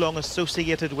place long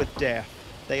associated with death,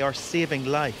 they are saving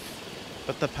life.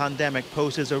 But the pandemic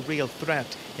poses a real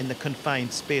threat in the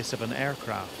confined space of an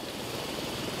aircraft.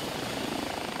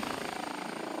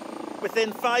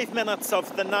 Within 5 minutes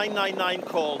of the 999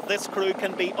 call, this crew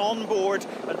can be on board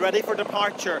and ready for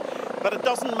departure. But it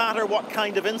doesn't matter what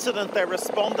kind of incident they're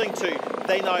responding to,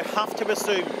 they now have to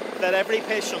assume that every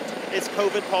patient is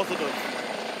COVID positive.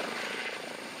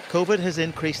 COVID has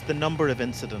increased the number of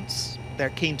incidents. They're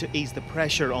keen to ease the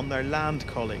pressure on their land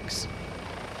colleagues.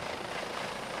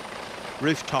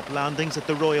 Rooftop landings at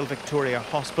the Royal Victoria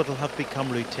Hospital have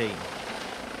become routine.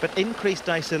 But increased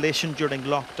isolation during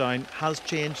lockdown has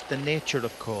changed the nature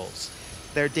of calls.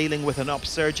 They're dealing with an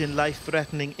upsurge in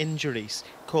life-threatening injuries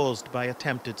caused by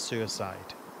attempted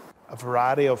suicide. A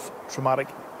variety of traumatic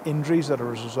injuries that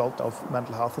are as a result of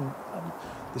mental health and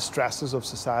the stresses of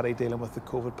society dealing with the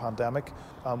COVID pandemic.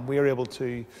 We are able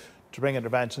to bring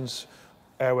interventions,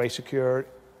 airway secure,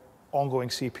 ongoing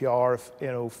CPR,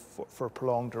 for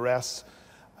prolonged duress.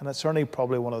 And it's certainly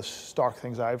probably one of the stark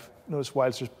things I've noticed,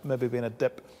 whilst there's maybe been a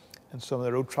dip in some of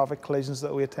the road traffic collisions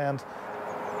that we attend.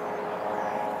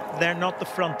 They're not the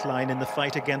front line in the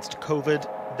fight against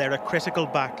COVID, they're a critical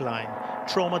backline.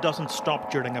 Trauma doesn't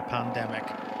stop during a pandemic.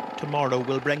 Tomorrow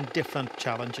will bring different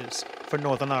challenges for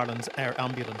Northern Ireland's air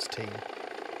ambulance team.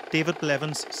 David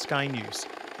Blevins, Sky News,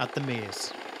 at the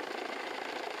Maze.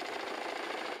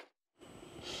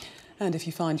 And if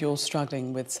you find you're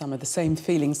struggling with some of the same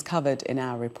feelings covered in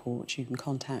our report, you can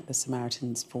contact the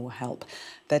Samaritans for help.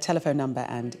 Their telephone number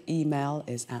and email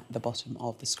is at the bottom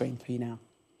of the screen for you now.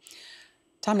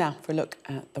 Time now for a look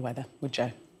at the weather with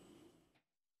Joe.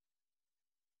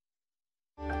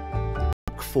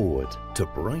 Look forward to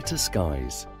brighter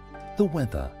skies. The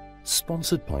weather,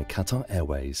 sponsored by Qatar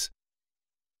Airways.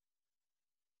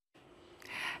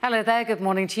 Hello there, good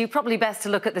morning to you. Probably best to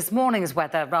look at this morning's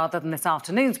weather rather than this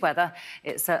afternoon's weather.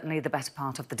 It's certainly the better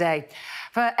part of the day.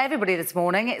 For everybody this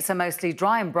morning, it's a mostly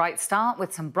dry and bright start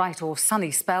with some bright or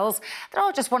sunny spells. There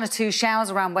are just 1 or 2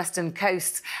 showers around western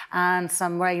coasts and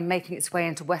some rain making its way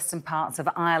into western parts of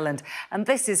Ireland. And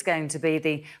this is going to be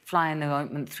the fly in the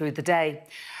ointment through the day.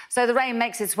 So the rain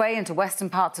makes its way into western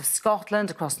parts of Scotland,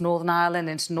 across Northern Ireland,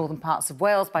 into northern parts of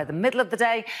Wales by the middle of the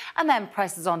day, and then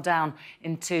presses on down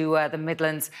into the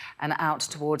Midlands and out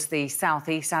towards the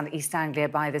southeast and East Anglia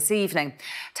by this evening.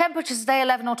 Temperatures today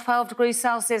 11 or 12 degrees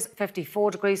Celsius,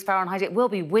 54 degrees Fahrenheit. It will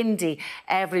be windy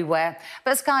everywhere,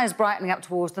 but sky is brightening up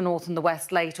towards the north and the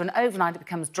west later, and overnight it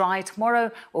becomes dry.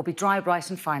 Tomorrow will be dry, bright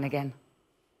and fine again.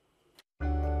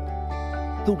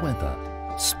 The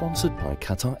weather, sponsored by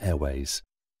Qatar Airways.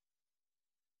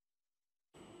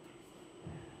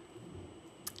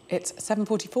 It's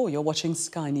 7:44. You're watching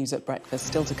Sky News at Breakfast.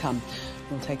 Still to come,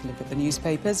 we'll take a look at the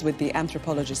newspapers with the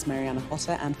anthropologist Mariana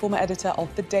Hotter and former editor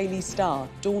of the Daily Star,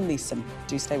 Dawn Neeson.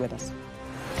 Do stay with us.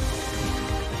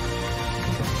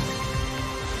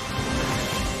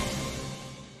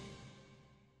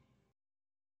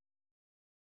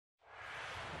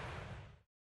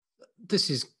 This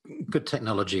is good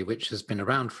technology which has been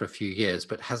around for a few years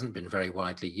but hasn't been very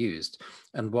widely used.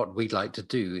 And what we'd like to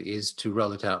do is to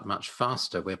roll it out much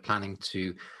faster. We're planning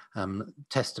to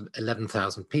test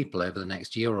 11,000 people over the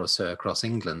next year or so across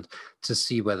England to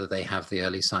see whether they have the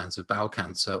early signs of bowel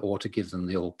cancer or to give them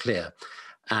the all clear.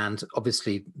 And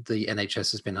obviously, the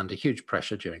NHS has been under huge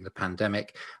pressure during the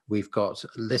pandemic. We've got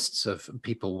lists of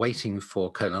people waiting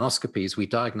for colonoscopies. We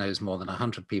diagnose more than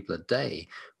 100 people a day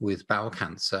with bowel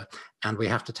cancer, and we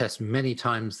have to test many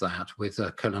times that with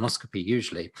a colonoscopy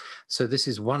usually. So this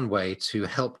is one way to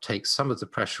help take some of the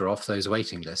pressure off those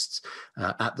waiting lists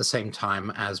at the same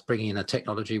time as bringing in a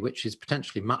technology which is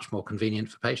potentially much more convenient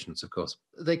for patients, of course.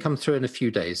 They come through in a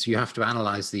few days. You have to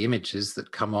analyze the images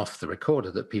that come off the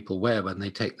recorder that people wear when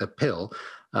they take the pill,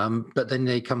 but then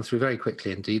they come through very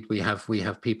quickly indeed. We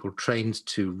have people trained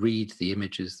to read the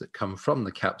images that come from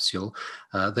the capsule.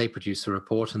 They produce a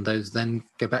report, and those then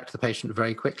go back to the patient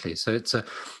very quickly. So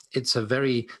it's a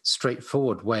very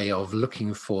straightforward way of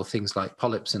looking for things like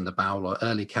polyps in the bowel or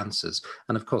early cancers.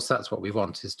 And of course, that's what we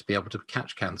want, is to be able to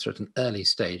catch cancer at an early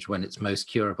stage when it's most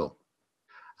curable.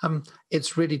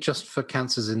 It's really just for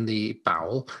cancers in the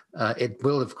bowel. It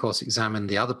will, of course, examine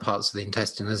the other parts of the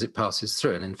intestine as it passes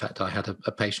through. And in fact, I had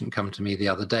a patient come to me the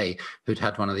other day who'd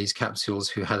had one of these capsules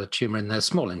who had a tumour in their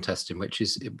small intestine, which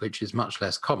is much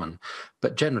less common.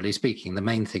 But generally speaking, the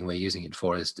main thing we're using it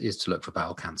for is to look for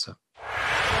bowel cancer.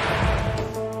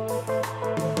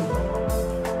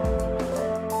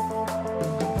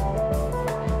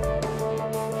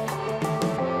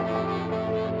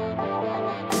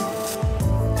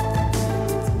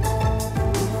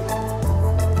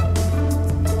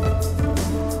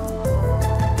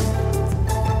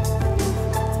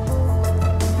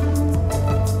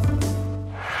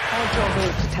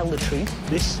 The truth.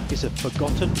 This is a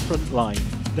forgotten front line.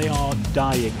 They are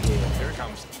dying here. Here it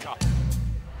comes. Cut.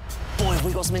 Boy, have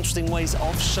we got some interesting ways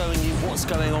of showing you what's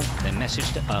going on. Their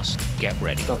message to us, get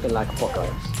ready. Something like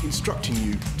apocalypse. Instructing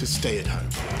you to stay at home.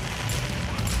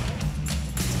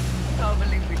 I can't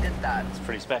believe we did that. It's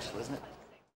pretty special, isn't it?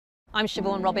 I'm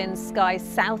Siobhan Robbins, Sky's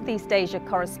Southeast Asia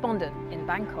correspondent in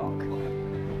Bangkok.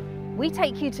 We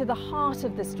take you to the heart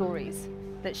of the stories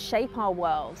that shape our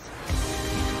world.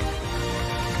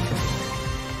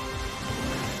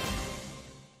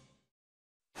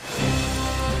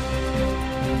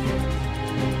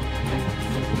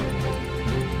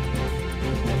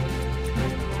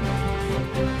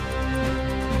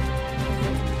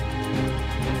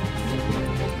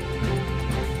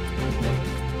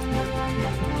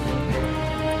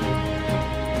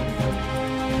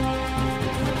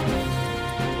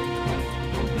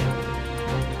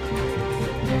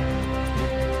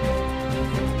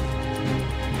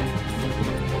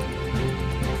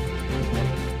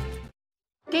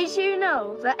 Did you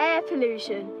know that air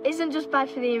pollution isn't just bad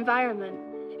for the environment,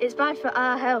 it's bad for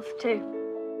our health too?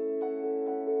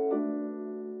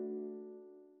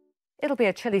 It'll be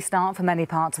a chilly start for many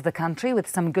parts of the country with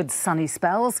some good sunny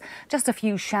spells. Just a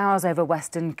few showers over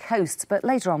western coasts, but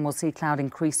later on we'll see cloud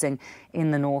increasing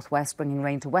in the northwest, bringing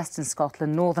rain to western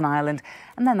Scotland, Northern Ireland,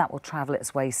 and then that will travel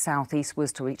its way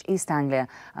southeastwards to reach East Anglia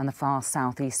and the far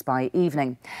southeast by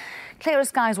evening. Clearer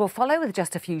skies will follow with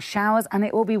just a few showers, and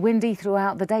it will be windy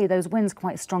throughout the day, those winds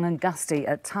quite strong and gusty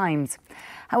at times.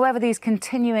 However, these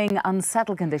continuing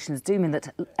unsettled conditions do mean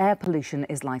that air pollution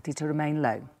is likely to remain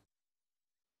low.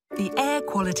 The Air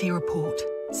Quality Report,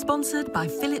 sponsored by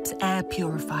Philips Air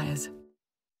Purifiers.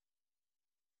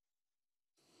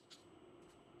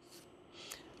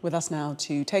 With us now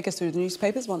to take us through the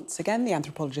newspapers, once again, the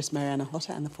anthropologist Mariana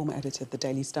Hotter and the former editor of the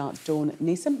Daily Star, Dawn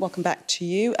Neeson. Welcome back to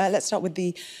you. Let's start with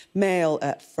the Mail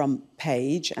front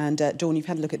page. And Dawn, you've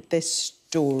had a look at this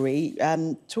story,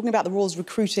 talking about the Royals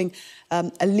recruiting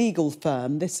a legal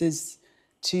firm. This is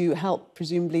to help,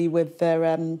 presumably, with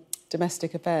their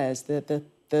domestic affairs, the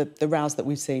rows that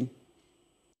we've seen.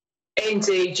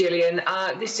 Indeed, Gillian.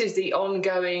 This is the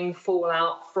ongoing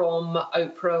fallout from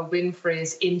Oprah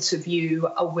Winfrey's interview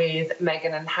with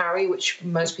Meghan and Harry, which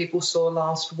most people saw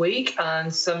last week,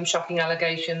 and some shocking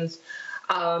allegations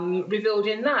revealed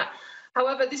in that.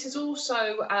 However, this is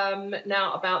also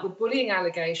now about the bullying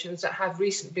allegations that have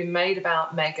recently been made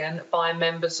about Meghan by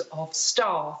members of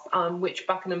staff, which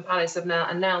Buckingham Palace have now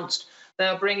announced they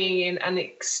are bringing in an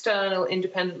external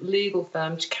independent legal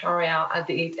firm to carry out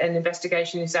an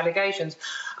investigation into these allegations.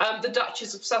 The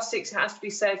Duchess of Sussex, it has to be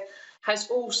said, has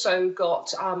also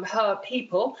got her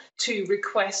people to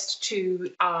request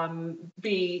to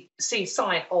see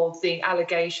sight of the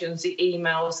allegations, the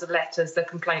emails, the letters, the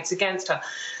complaints against her.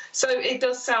 So it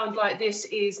does sound like this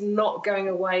is not going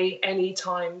away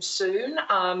anytime soon.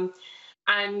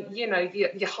 And, you know,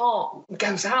 your heart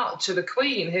goes out to the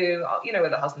Queen, who, you know,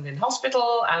 with her husband in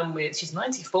hospital and she's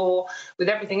 94, with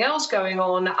everything else going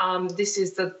on, this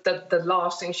is the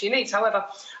last thing she needs. However,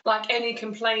 like any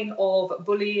complaint of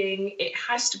bullying, it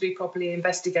has to be properly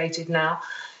investigated now.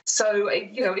 So,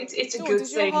 you know, it's a good thing.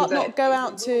 Does your heart not go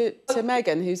out to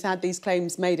Meghan, who's had these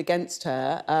claims made against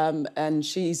her, and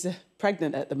she's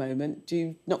pregnant at the moment? Do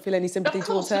you not feel any sympathy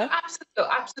towards her?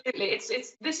 Absolutely.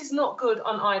 This is not good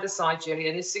on either side,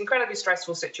 Gillian. It's an incredibly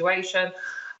stressful situation.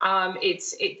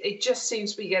 It just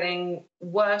seems to be getting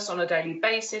worse on a daily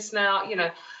basis now. You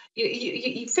know,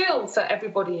 you feel for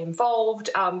everybody involved,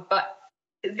 but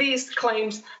these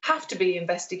claims have to be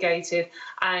investigated.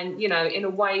 And, you know, in a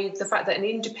way, the fact that an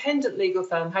independent legal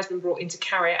firm has been brought in to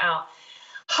carry it out,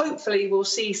 hopefully we'll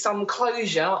see some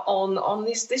closure on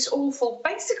this awful,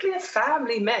 basically a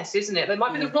family mess, isn't it? There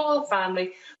might be the royal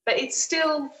family, but it's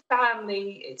still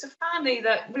family. It's a family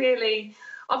that really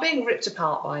are being ripped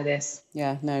apart by this.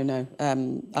 Yeah, no,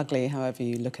 ugly, however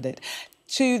you look at it.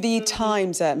 To the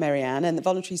Times, Mary-Anne, and the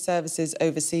voluntary services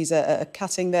overseas are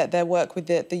cutting their work with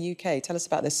the UK. Tell us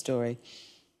about this story.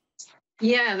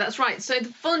 Yeah, that's right. So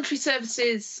the Voluntary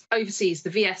Services Overseas,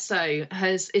 the VSO,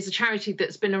 is a charity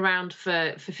that's been around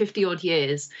for 50-odd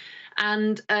years.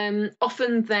 And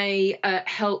often they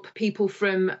help people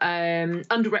from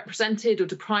underrepresented or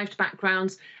deprived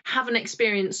backgrounds have an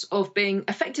experience of being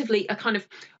effectively a kind of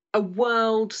a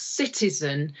world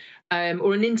citizen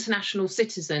or an international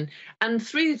citizen. And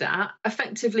through that,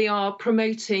 effectively are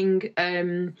promoting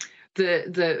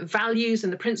the values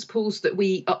and the principles that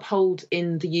we uphold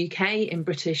in the UK, in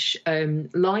British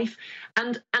life,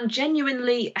 and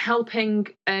genuinely helping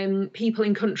people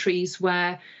in countries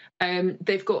where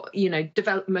they've got, you know,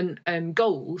 development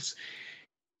goals.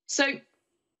 So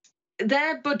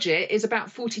their budget is about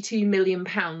 £42 million,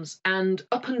 and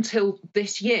up until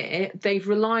this year, they've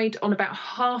relied on about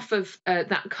half of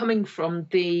that coming from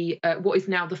the what is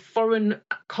now the Foreign,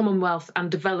 Commonwealth and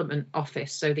Development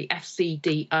Office, so the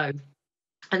FCDO.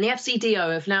 And the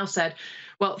FCDO have now said,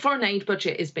 well, foreign aid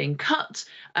budget is being cut.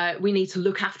 We need to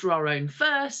look after our own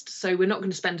first. So we're not going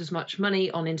to spend as much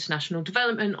money on international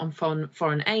development, on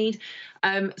foreign aid.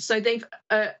 So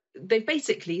they've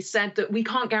basically said that we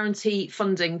can't guarantee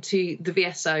funding to the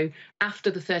VSO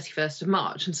after the 31st of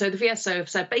March. And so the VSO have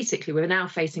said, basically, we're now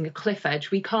facing a cliff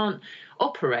edge. We can't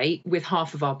operate with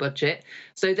half of our budget.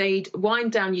 So they'd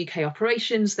wind down UK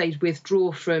operations. They'd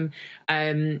withdraw from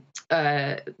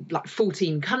like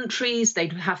 14 countries.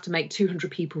 They'd have to make 200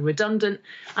 people redundant.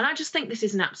 And I just think this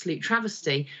is an absolute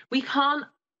travesty. We can't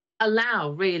allow,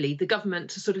 really, the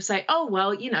government to sort of say, oh,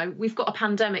 well, you know, we've got a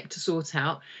pandemic to sort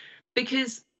out,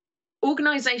 because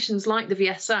organisations like the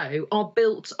VSO are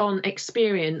built on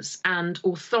experience and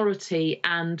authority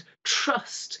and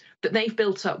trust that they've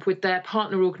built up with their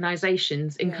partner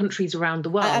organisations in countries around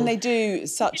the world. And they do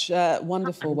such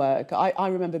wonderful work. I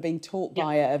remember being taught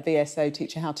by a VSO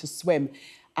teacher how to swim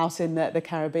out in the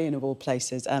Caribbean, of all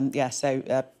places.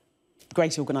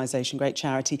 Great organisation, great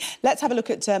charity. Let's have a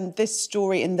look at this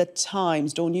story in the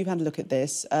Times. Dawn, you've had a look at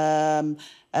this.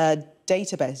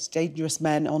 Database, dangerous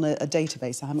men on a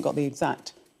database. I haven't got the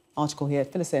exact article here.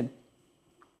 Fill us in.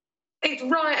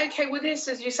 Right, OK, well, this,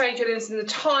 as you say, Gillian, is in the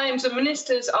Times. The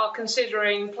ministers are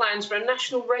considering plans for a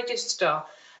national register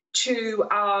to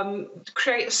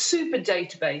create a super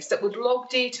database that would log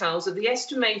details of the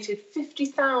estimated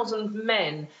 50,000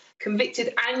 men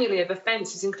convicted annually of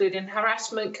offences including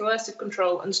harassment, coercive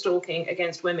control and stalking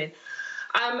against women.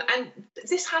 And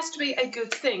this has to be a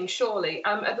good thing, surely.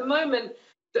 At the moment,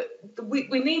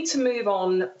 we need to move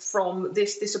on from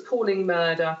this appalling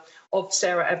murder of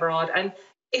Sarah Everard. And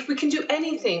if we can do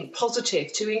anything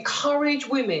positive to encourage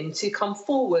women to come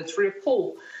forward to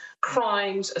report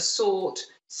crimes, assault,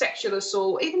 sexual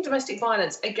assault, even domestic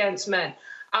violence against men.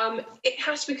 It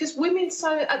has to, because women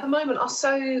at the moment are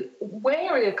so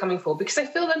wary of coming forward because they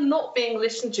feel they're not being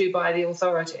listened to by the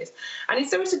authorities. And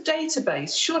if there is a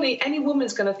database, surely any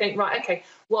woman's going to think, right, OK,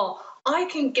 well, I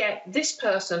can get this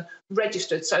person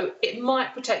registered, so it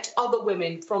might protect other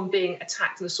women from being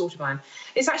attacked and assaulted by them.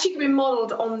 It's actually been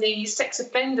modelled on the Sex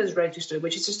Offenders Register,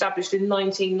 which is established in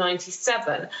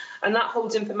 1997, and that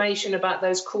holds information about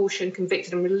those cautioned,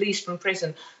 convicted and released from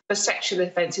prison for sexual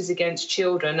offences against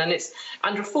children. And it's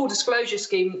under a full disclosure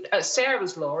scheme,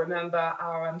 Sarah's Law, remember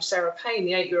our Sarah Payne,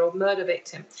 the 8-year-old murder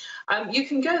victim. You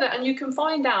can go there and you can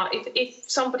find out if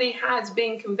somebody has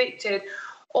been convicted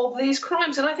of these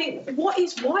crimes. And I think,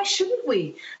 why shouldn't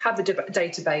we have a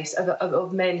database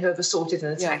of men who have assaulted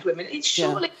and attacked women? It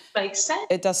surely makes sense.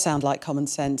 It does sound like common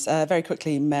sense. Very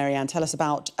quickly, Mary-Anne, tell us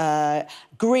about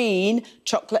green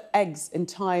chocolate eggs in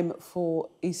time for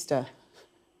Easter.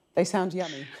 They sound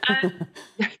yummy.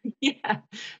 Yeah.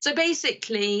 So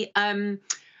basically,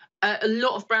 a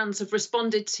lot of brands have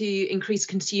responded to increased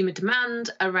consumer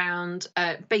demand around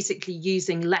basically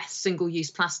using less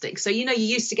single-use plastic. So, you know, you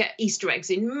used to get Easter eggs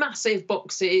in massive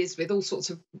boxes with all sorts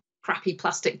of crappy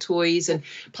plastic toys and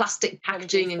plastic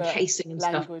packaging and casing and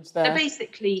stuff. They're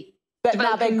basically... But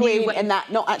now they're green in that,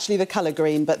 not actually the colour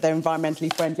green, but they're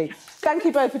environmentally friendly. Thank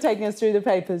you both for taking us through the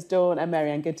papers, Dawn and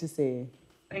Mary-Anne. Good to see you.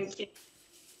 Thank you.